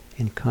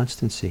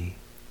 inconstancy,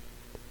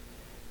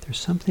 there's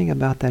something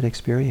about that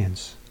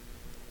experience,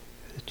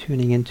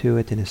 tuning into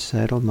it in a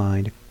settled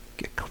mind,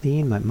 a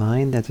clean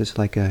mind that is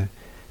like a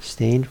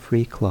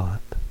stain-free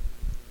cloth,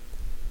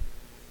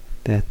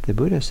 that the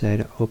Buddha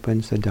said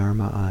opens the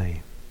Dharma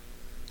eye.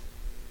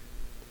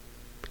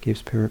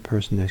 Gives a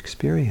person the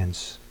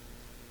experience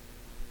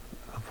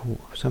of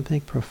something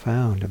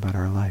profound about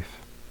our life.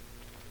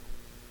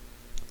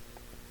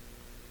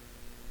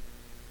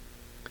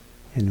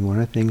 And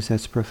one of the things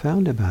that's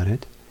profound about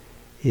it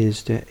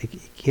is that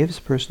it gives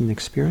a person an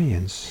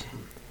experience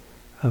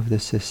of the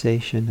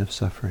cessation of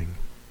suffering.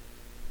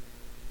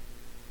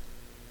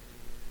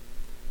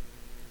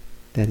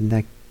 That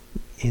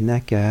in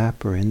that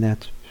gap, or in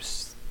that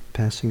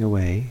passing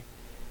away,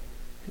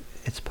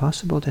 it's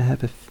possible to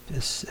have a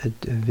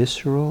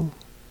visceral,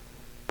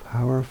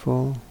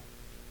 powerful,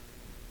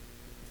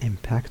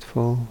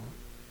 impactful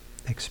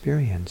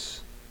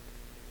experience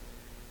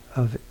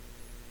of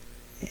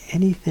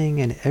anything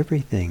and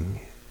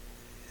everything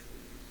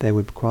that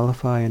would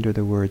qualify under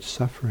the word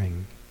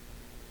suffering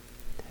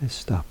has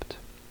stopped.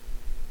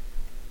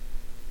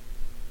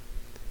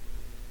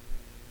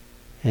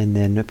 And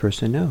then a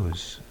person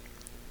knows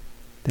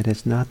that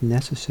it's not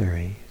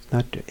necessary,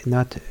 it's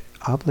not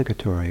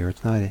obligatory, or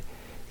it's not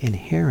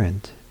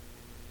inherent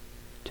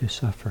to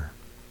suffer.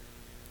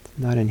 It's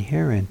not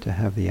inherent to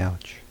have the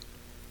ouch.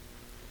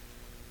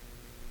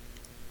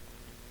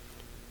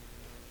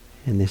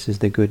 And this is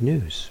the good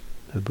news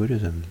of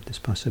Buddhism, this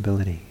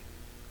possibility.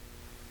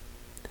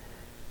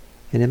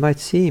 And it might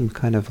seem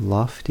kind of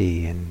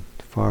lofty and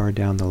far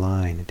down the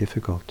line,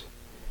 difficult.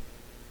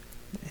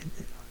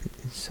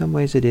 In some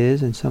ways it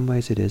is, in some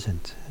ways it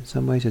isn't. In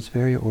some ways it's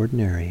very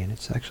ordinary, and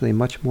it's actually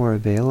much more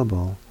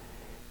available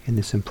in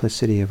the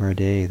simplicity of our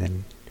day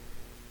than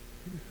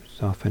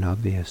is often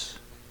obvious.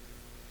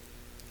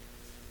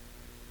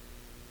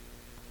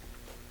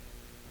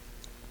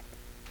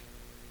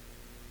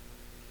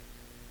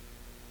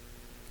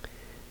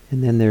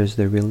 And then there's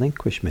the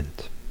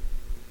relinquishment.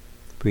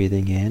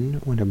 Breathing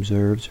in, one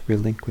observes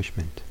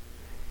relinquishment.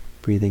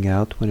 Breathing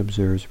out, one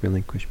observes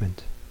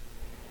relinquishment.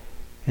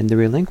 And the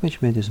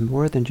relinquishment is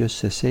more than just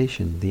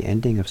cessation, the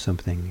ending of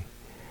something,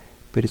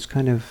 but it's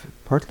kind of,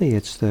 partly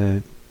it's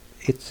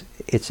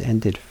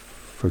ended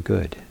for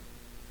good.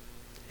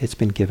 It's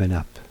been given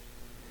up.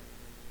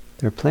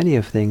 There are plenty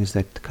of things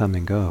that come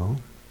and go.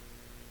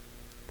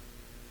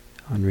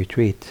 On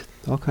retreat,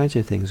 all kinds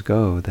of things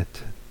go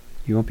that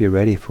you won't be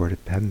ready for to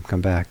have them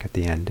come back at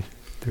the end of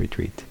the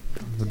retreat.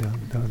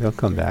 They'll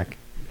come back,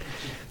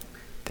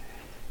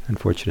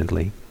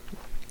 unfortunately.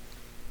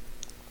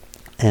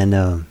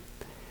 And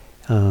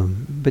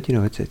but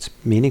it's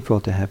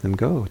meaningful to have them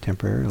go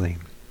temporarily.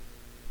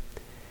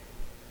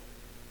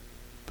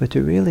 But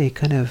to really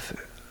kind of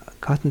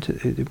gotten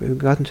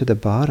to the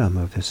bottom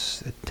of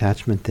this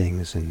attachment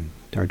things and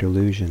our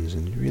delusions,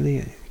 and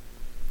really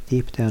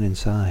deep down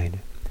inside,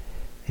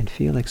 and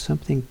feel like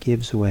something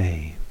gives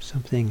way,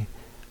 something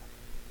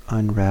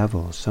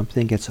unravels,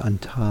 something gets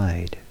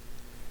untied,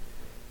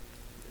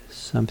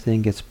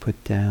 something gets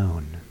put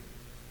down.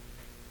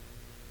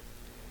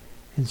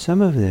 And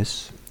some of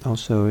this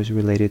also is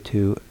related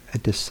to a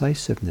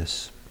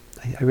decisiveness.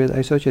 I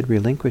associate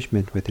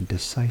relinquishment with a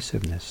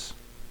decisiveness.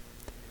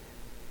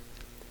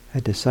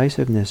 A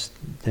decisiveness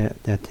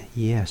that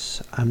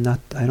yes, I'm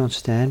not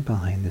stand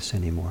behind this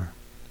anymore.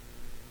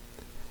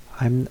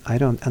 I'm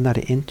not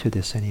into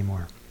this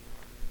anymore.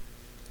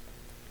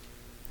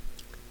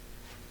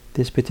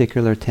 This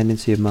particular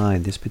tendency of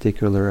mind, this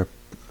particular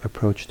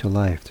approach to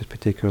life, this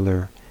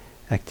particular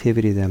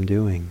activity that I'm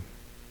doing,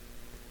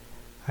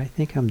 I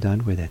think I'm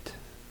done with it.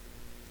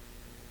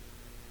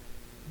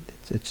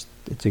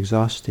 It's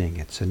exhausting.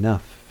 It's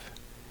enough.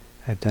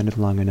 I've done it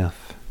long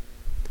enough.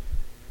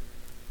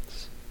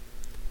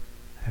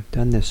 I've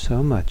done this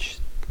so much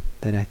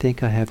that I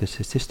think I have the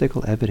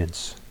statistical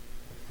evidence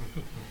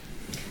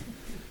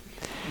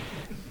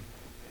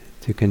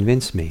to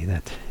convince me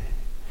that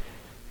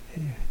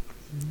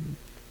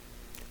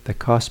the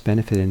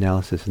cost-benefit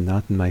analysis is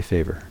not in my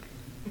favor.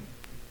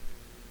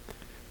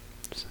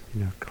 So,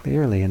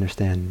 clearly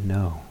understand,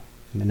 no,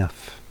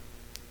 enough.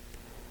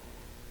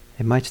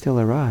 It might still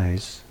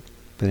arise,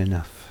 but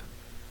enough.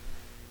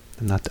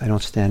 I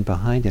don't stand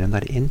behind it. I'm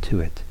not into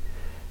it.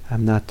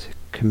 I'm not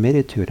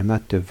committed to it. I'm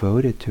not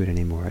devoted to it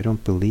anymore. I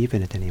don't believe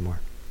in it anymore.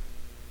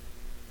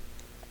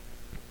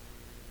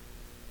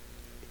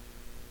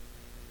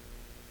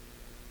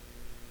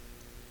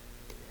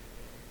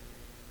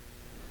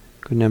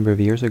 A good number of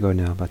years ago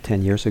now, about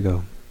 10 years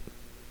ago,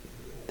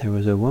 there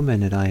was a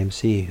woman at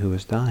IMC who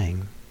was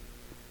dying.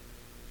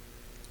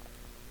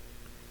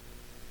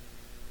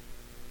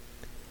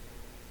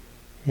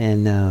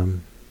 And the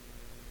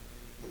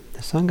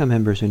Sangha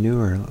members who knew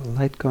her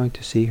liked going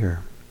to see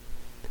her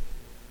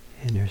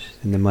in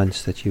the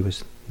months that she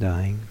was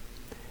dying,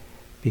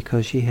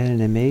 because she had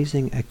an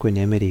amazing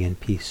equanimity and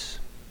peace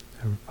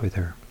with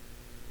her.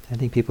 I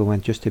think people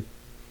went just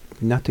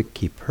not to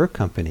keep her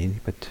company,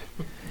 but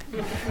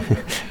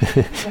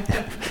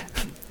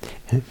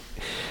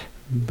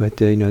but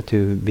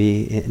to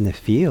be in the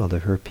field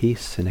of her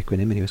peace and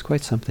equanimity was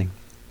quite something.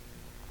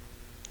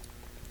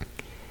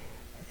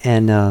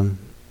 And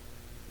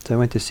so I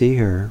went to see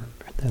her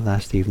the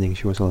last evening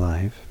she was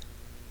alive.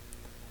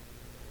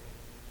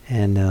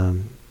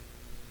 And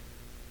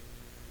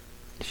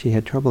she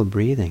had trouble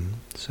breathing,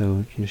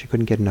 so she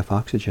couldn't get enough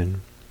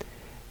oxygen.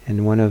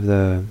 And one of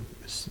the,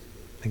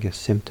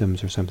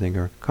 symptoms or something,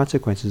 or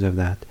consequences of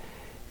that,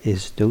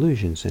 is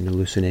delusions and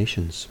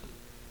hallucinations.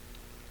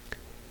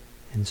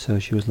 And so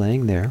she was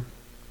laying there,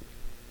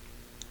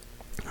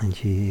 and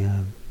she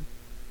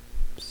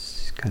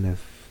kind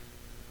of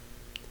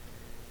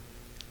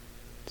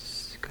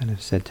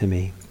said to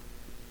me,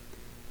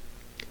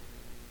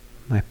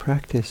 "My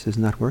practice is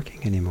not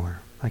working anymore.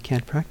 I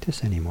can't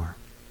practice anymore."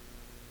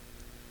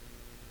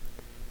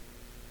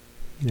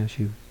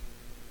 She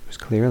was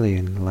clearly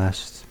in the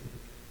last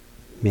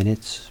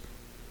minutes,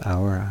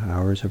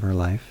 hours of her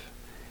life.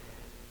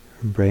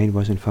 Her brain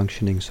wasn't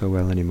functioning so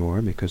well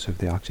anymore because of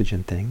the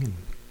oxygen thing,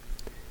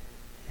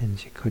 and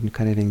she couldn't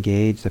kind of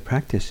engage the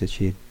practice that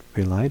she had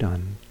relied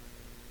on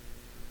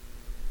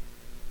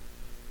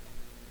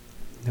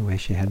the way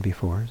she had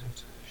before.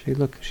 She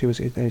was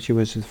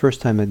the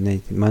first time in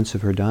the months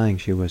of her dying,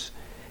 she was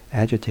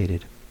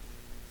agitated.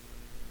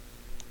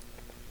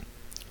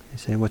 I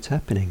said, "What's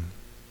happening?"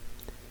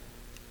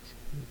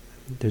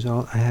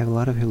 I have a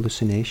lot of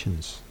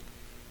hallucinations.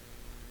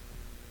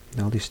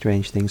 And all these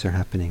strange things are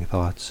happening,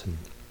 thoughts, and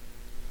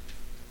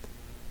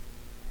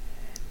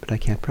but I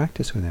can't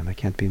practice with them. I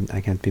can't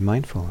be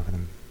mindful of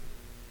them.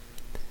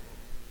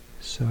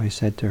 So I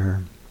said to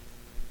her,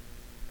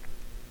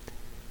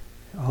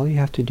 all you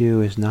have to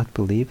do is not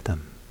believe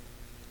them.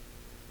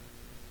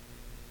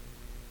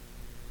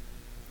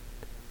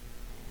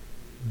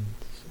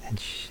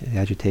 And the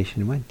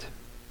agitation went.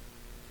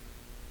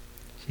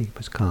 She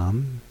was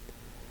calm,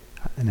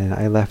 and then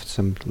I left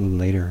some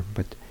later,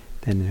 but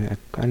then,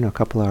 I don't know, a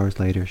couple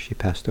hours later she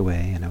passed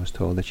away, and I was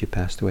told that she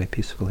passed away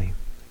peacefully.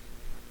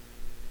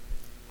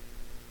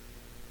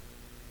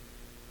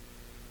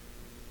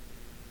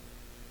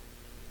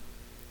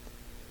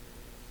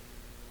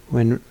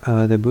 When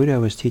the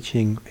Buddha was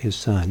teaching his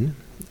son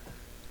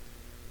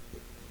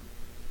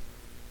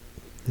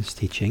this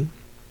teaching,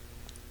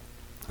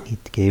 he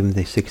gave him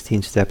the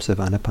 16 steps of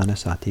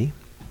Anapanasati,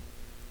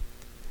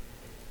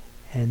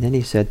 and then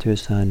he said to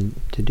his son,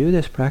 to do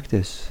this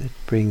practice, it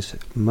brings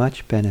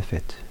much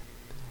benefit,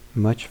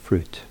 much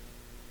fruit.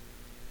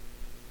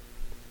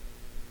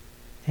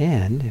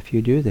 And if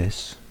you do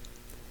this,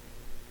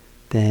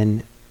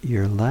 then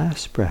your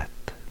last breath,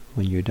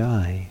 when you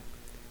die,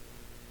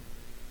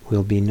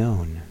 will be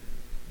known.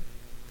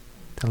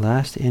 The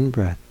last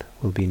in-breath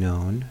will be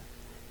known,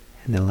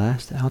 and the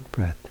last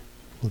out-breath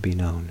will be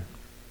known.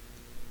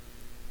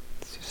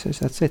 He says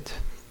that's it.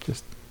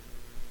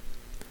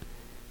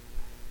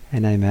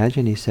 And I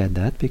imagine he said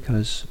that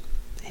because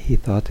he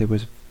thought it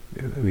was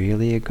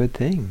really a good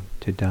thing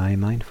to die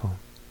mindful.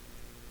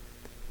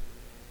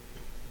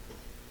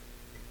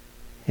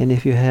 And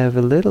if you have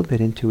a little bit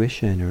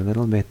intuition or a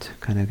little bit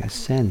kind of a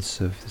sense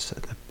of this,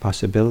 the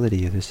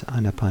possibility of this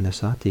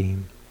anapanasati,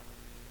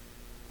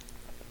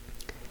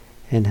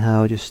 and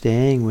how just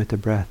staying with the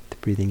breath,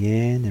 breathing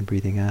in and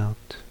breathing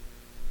out,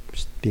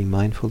 just being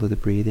mindful of the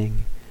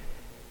breathing,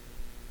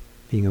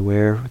 being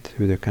aware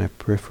through the kind of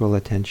peripheral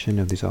attention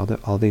of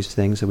all these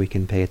things that we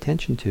can pay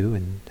attention to,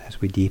 and as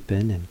we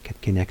deepen and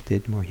get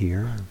connected more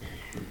here,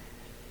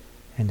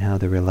 and how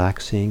the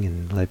relaxing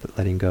and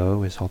letting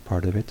go is all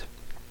part of it,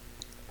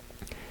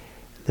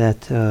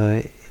 that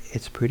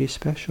it's pretty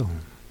special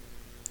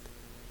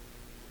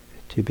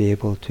to be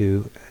able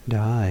to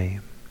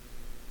die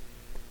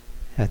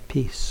at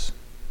peace,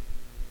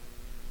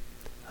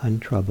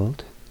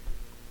 untroubled,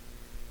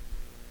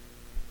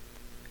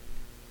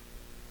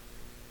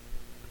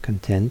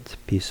 content,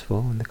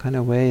 peaceful, in the kind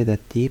of way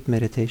that deep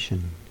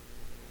meditation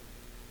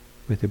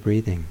with the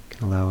breathing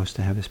can allow us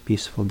to have this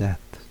peaceful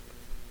death.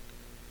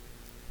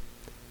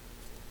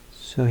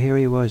 So here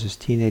he was, his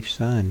teenage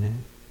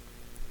son,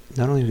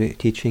 not only was he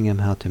teaching him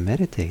how to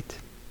meditate,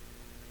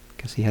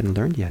 because he hadn't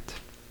learned yet,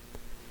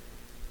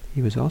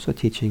 he was also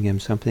teaching him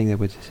something that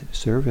would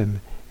serve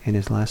him in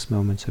his last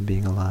moments of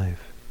being alive.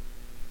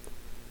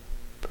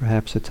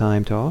 Perhaps a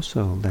time to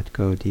also let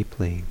go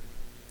deeply,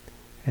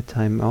 a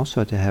time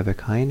also to have a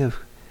kind of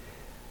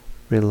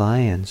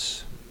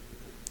reliance,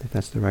 if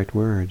that's the right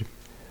word,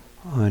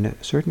 on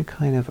a certain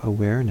kind of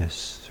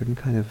awareness, certain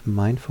kind of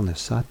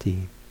mindfulness,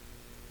 sati,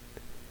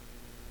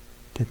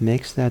 that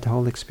makes that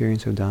whole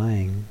experience of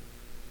dying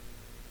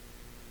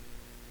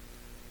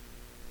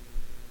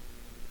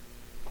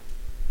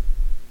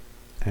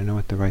I don't know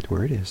what the right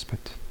word is,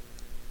 but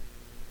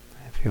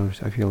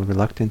I feel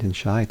reluctant and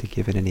shy to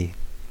give it any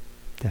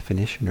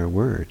definition or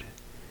word.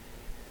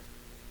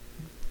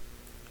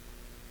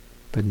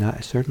 But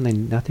certainly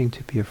nothing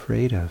to be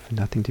afraid of,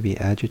 nothing to be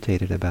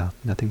agitated about,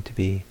 nothing to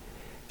be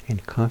in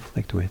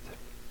conflict with.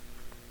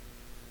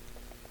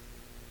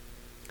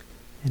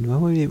 And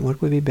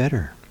what would be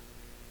better?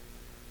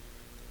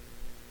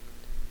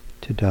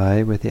 To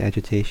die with the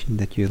agitation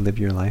that you lived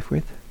your life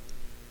with?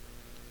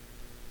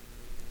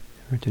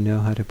 Or to know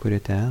how to put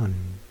it down and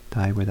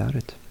die without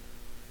it?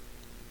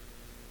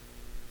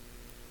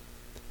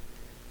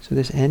 So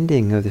this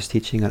ending of this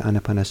teaching on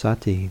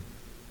Anapanasati,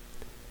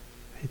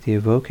 the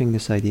evoking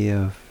this idea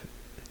of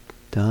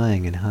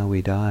dying and how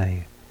we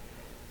die,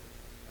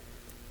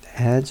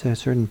 adds a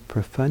certain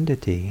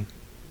profundity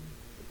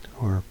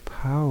or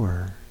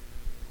power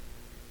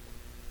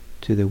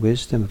to the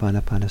wisdom of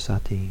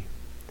Anapanasati,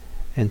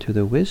 and to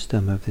the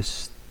wisdom of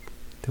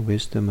the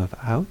wisdom of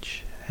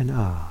ouch and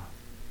ah,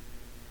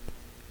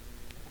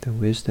 the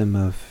wisdom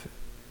of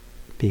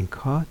being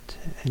caught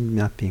and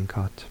not being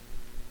caught.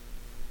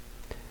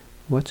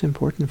 What's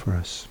important for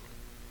us?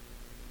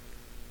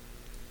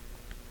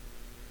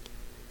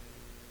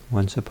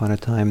 Once upon a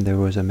time there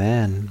was a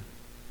man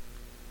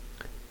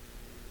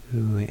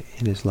who,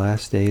 in his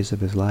last days of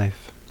his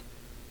life,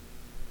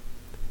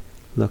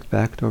 looked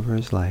back over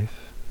his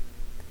life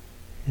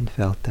and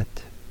felt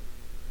that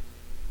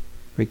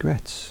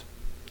regrets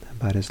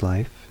about his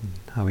life and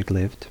how he'd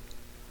lived.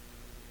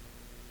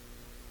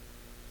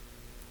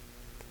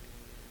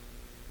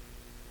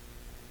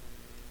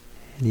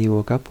 And he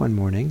woke up one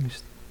morning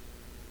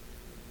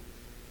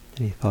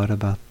and he thought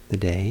about the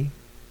day,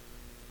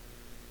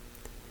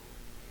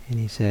 and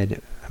he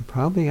said,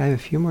 I have a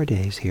few more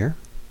days here,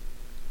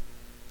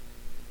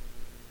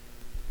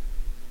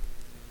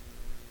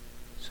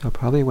 so I'll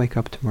probably wake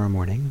up tomorrow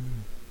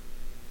morning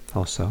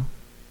also.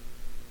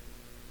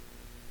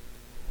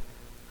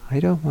 I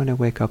don't want to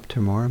wake up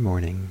tomorrow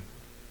morning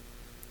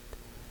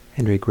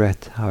and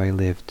regret how I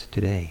lived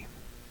today.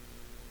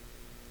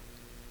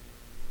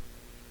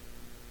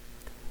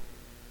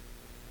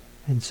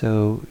 And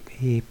so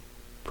he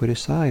put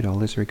aside all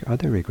his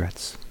other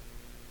regrets,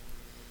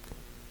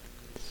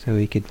 so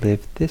he could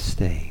live this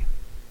day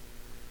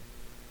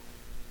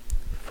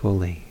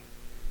fully,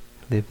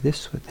 live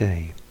this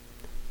day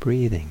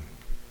breathing,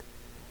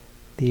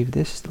 live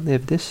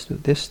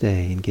this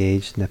day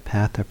engaged in a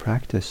path of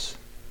practice,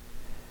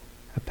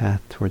 a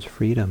path towards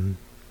freedom,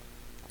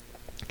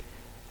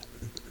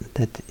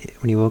 that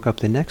when he woke up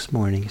the next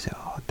morning, he said,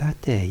 oh,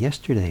 that day,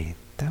 yesterday,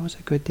 that was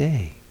a good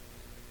day.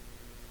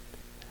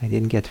 I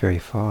didn't get very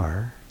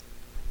far.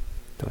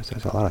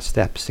 There's a lot of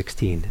steps,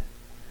 16.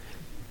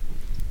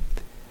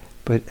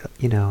 But,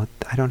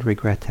 I don't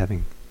regret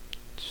having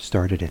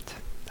started it.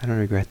 I don't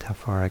regret how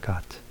far I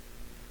got.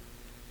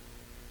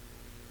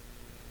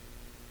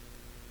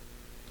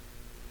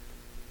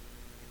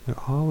 We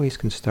always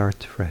can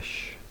start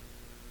fresh.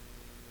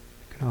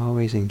 We can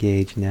always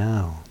engage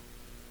now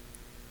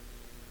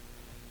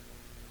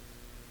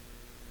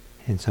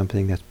in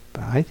something that's,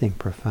 I think,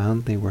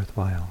 profoundly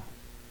worthwhile.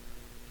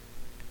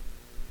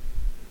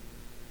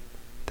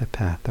 The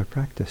path of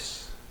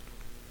practice.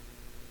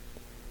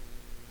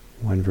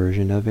 One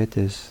version of it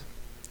is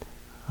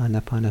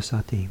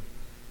anapanasati.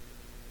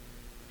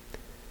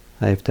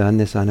 I have done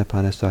this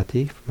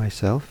anapanasati for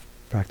myself,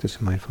 practice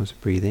of mindfulness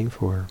breathing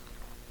for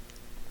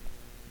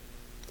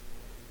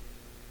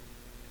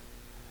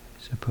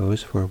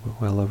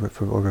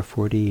over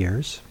 40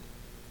 years.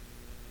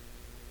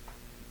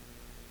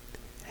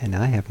 And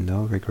I have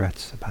no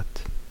regrets about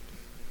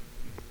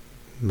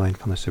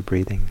mindfulness of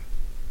breathing.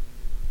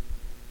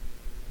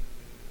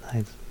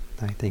 I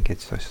think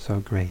it's so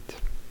great.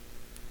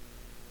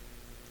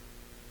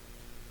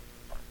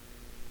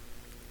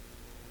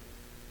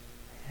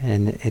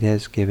 And it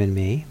has given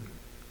me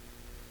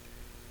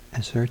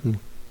a certain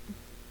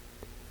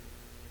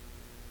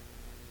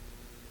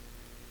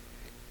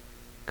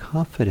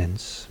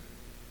confidence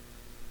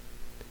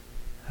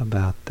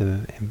about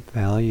the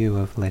value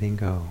of letting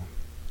go,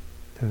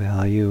 the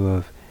value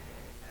of,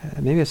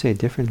 maybe I say it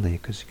differently,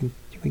 because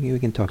we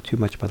can talk too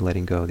much about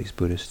letting go, these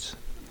Buddhists.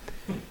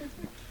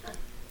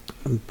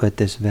 But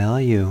this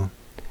value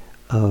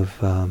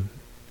of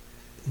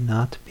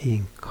not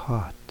being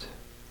caught,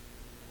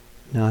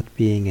 not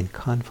being in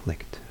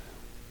conflict,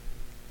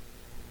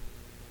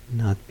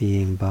 not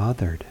being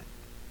bothered,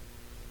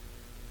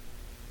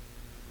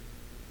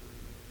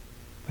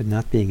 but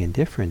not being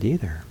indifferent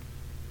either.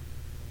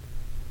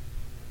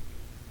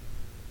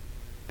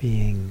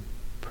 Being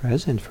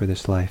present for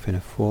this life in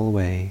a full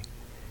way,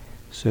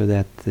 so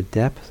that the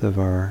depth of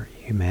our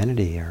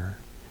humanity, our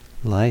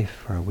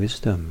life, our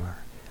wisdom, our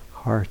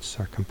hearts,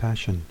 our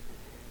compassion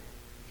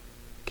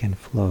can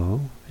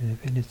flow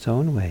in its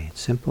own way, its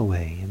simple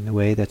way, in the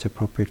way that's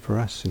appropriate for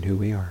us and who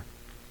we are.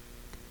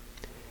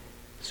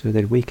 So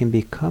that we can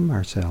become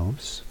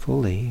ourselves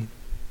fully,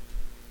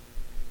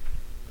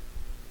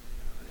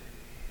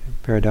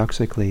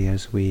 paradoxically,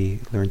 as we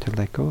learn to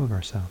let go of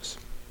ourselves.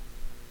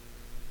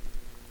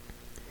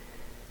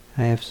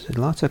 I have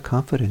lots of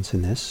confidence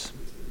in this,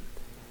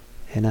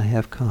 and I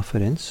have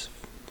confidence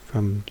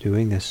from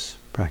doing this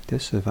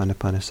practice of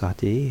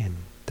anapanasati and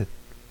the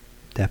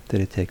depth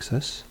that it takes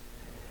us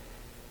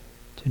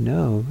to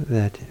know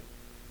that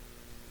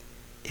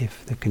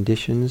if the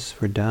conditions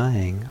for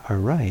dying are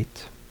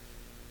right,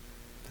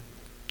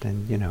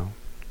 then,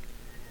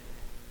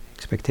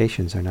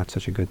 expectations are not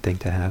such a good thing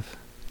to have.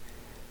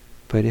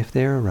 But if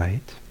they're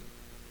right,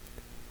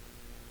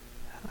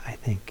 I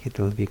think it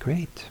will be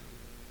great.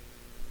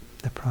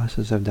 The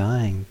process of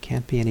dying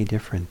can't be any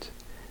different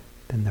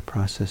than the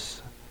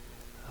process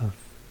of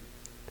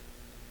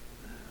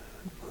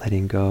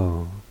letting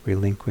go,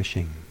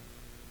 relinquishing,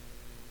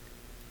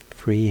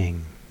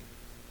 freeing.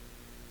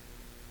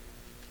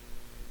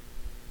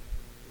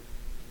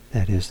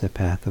 That is the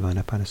path of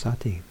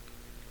anapanasati.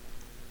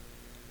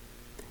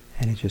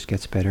 And it just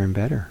gets better and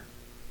better.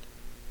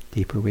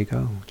 Deeper we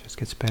go, it just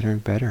gets better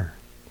and better.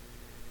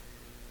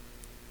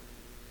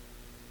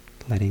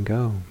 Letting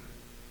go.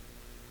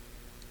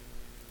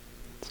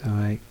 So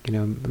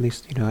at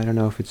least, I don't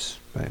know if it's,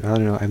 I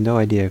don't know, I have no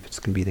idea if it's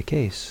going to be the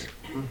case,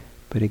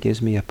 but it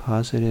gives me a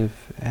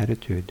positive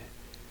attitude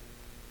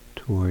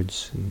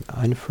towards, an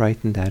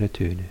unfrightened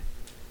attitude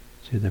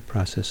to the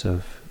process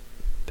of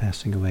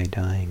passing away,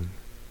 dying.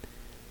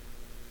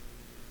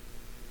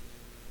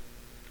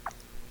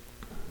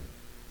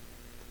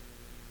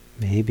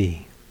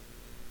 Maybe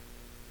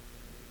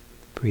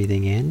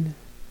breathing in,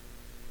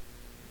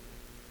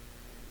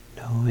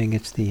 knowing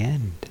it's the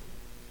end.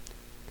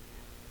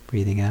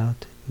 Breathing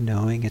out,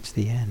 knowing it's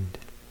the end.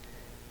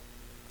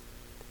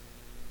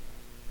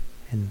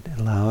 And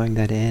allowing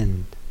that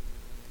end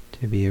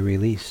to be a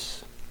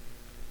release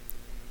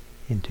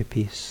into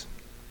peace.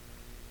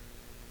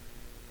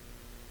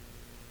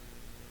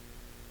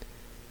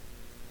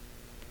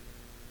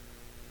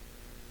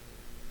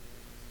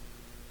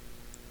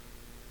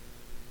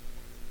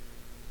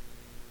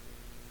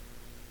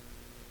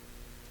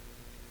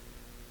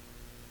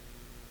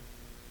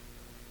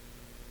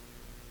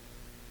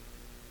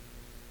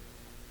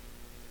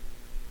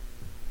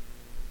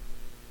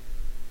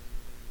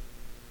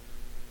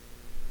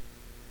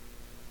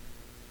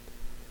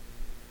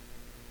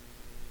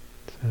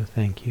 So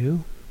thank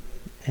you,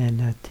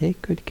 and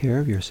take good care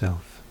of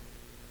yourself.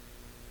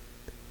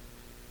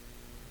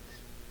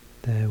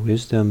 The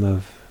wisdom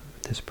of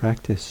this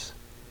practice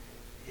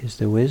is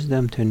the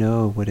wisdom to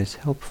know what is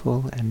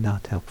helpful and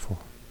not helpful.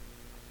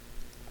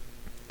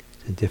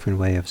 It's a different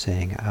way of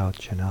saying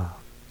ouch and ah.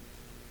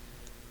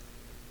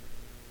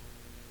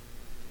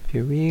 If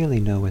you really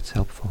know what's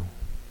helpful,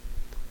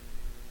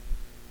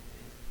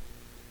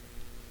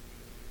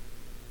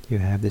 you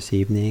have this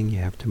evening, you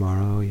have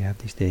tomorrow, you have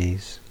these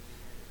days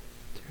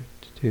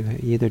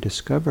to either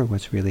discover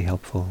what's really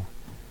helpful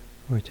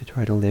or to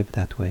try to live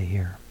that way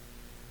here.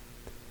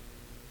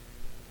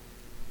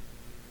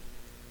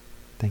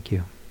 Thank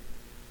you.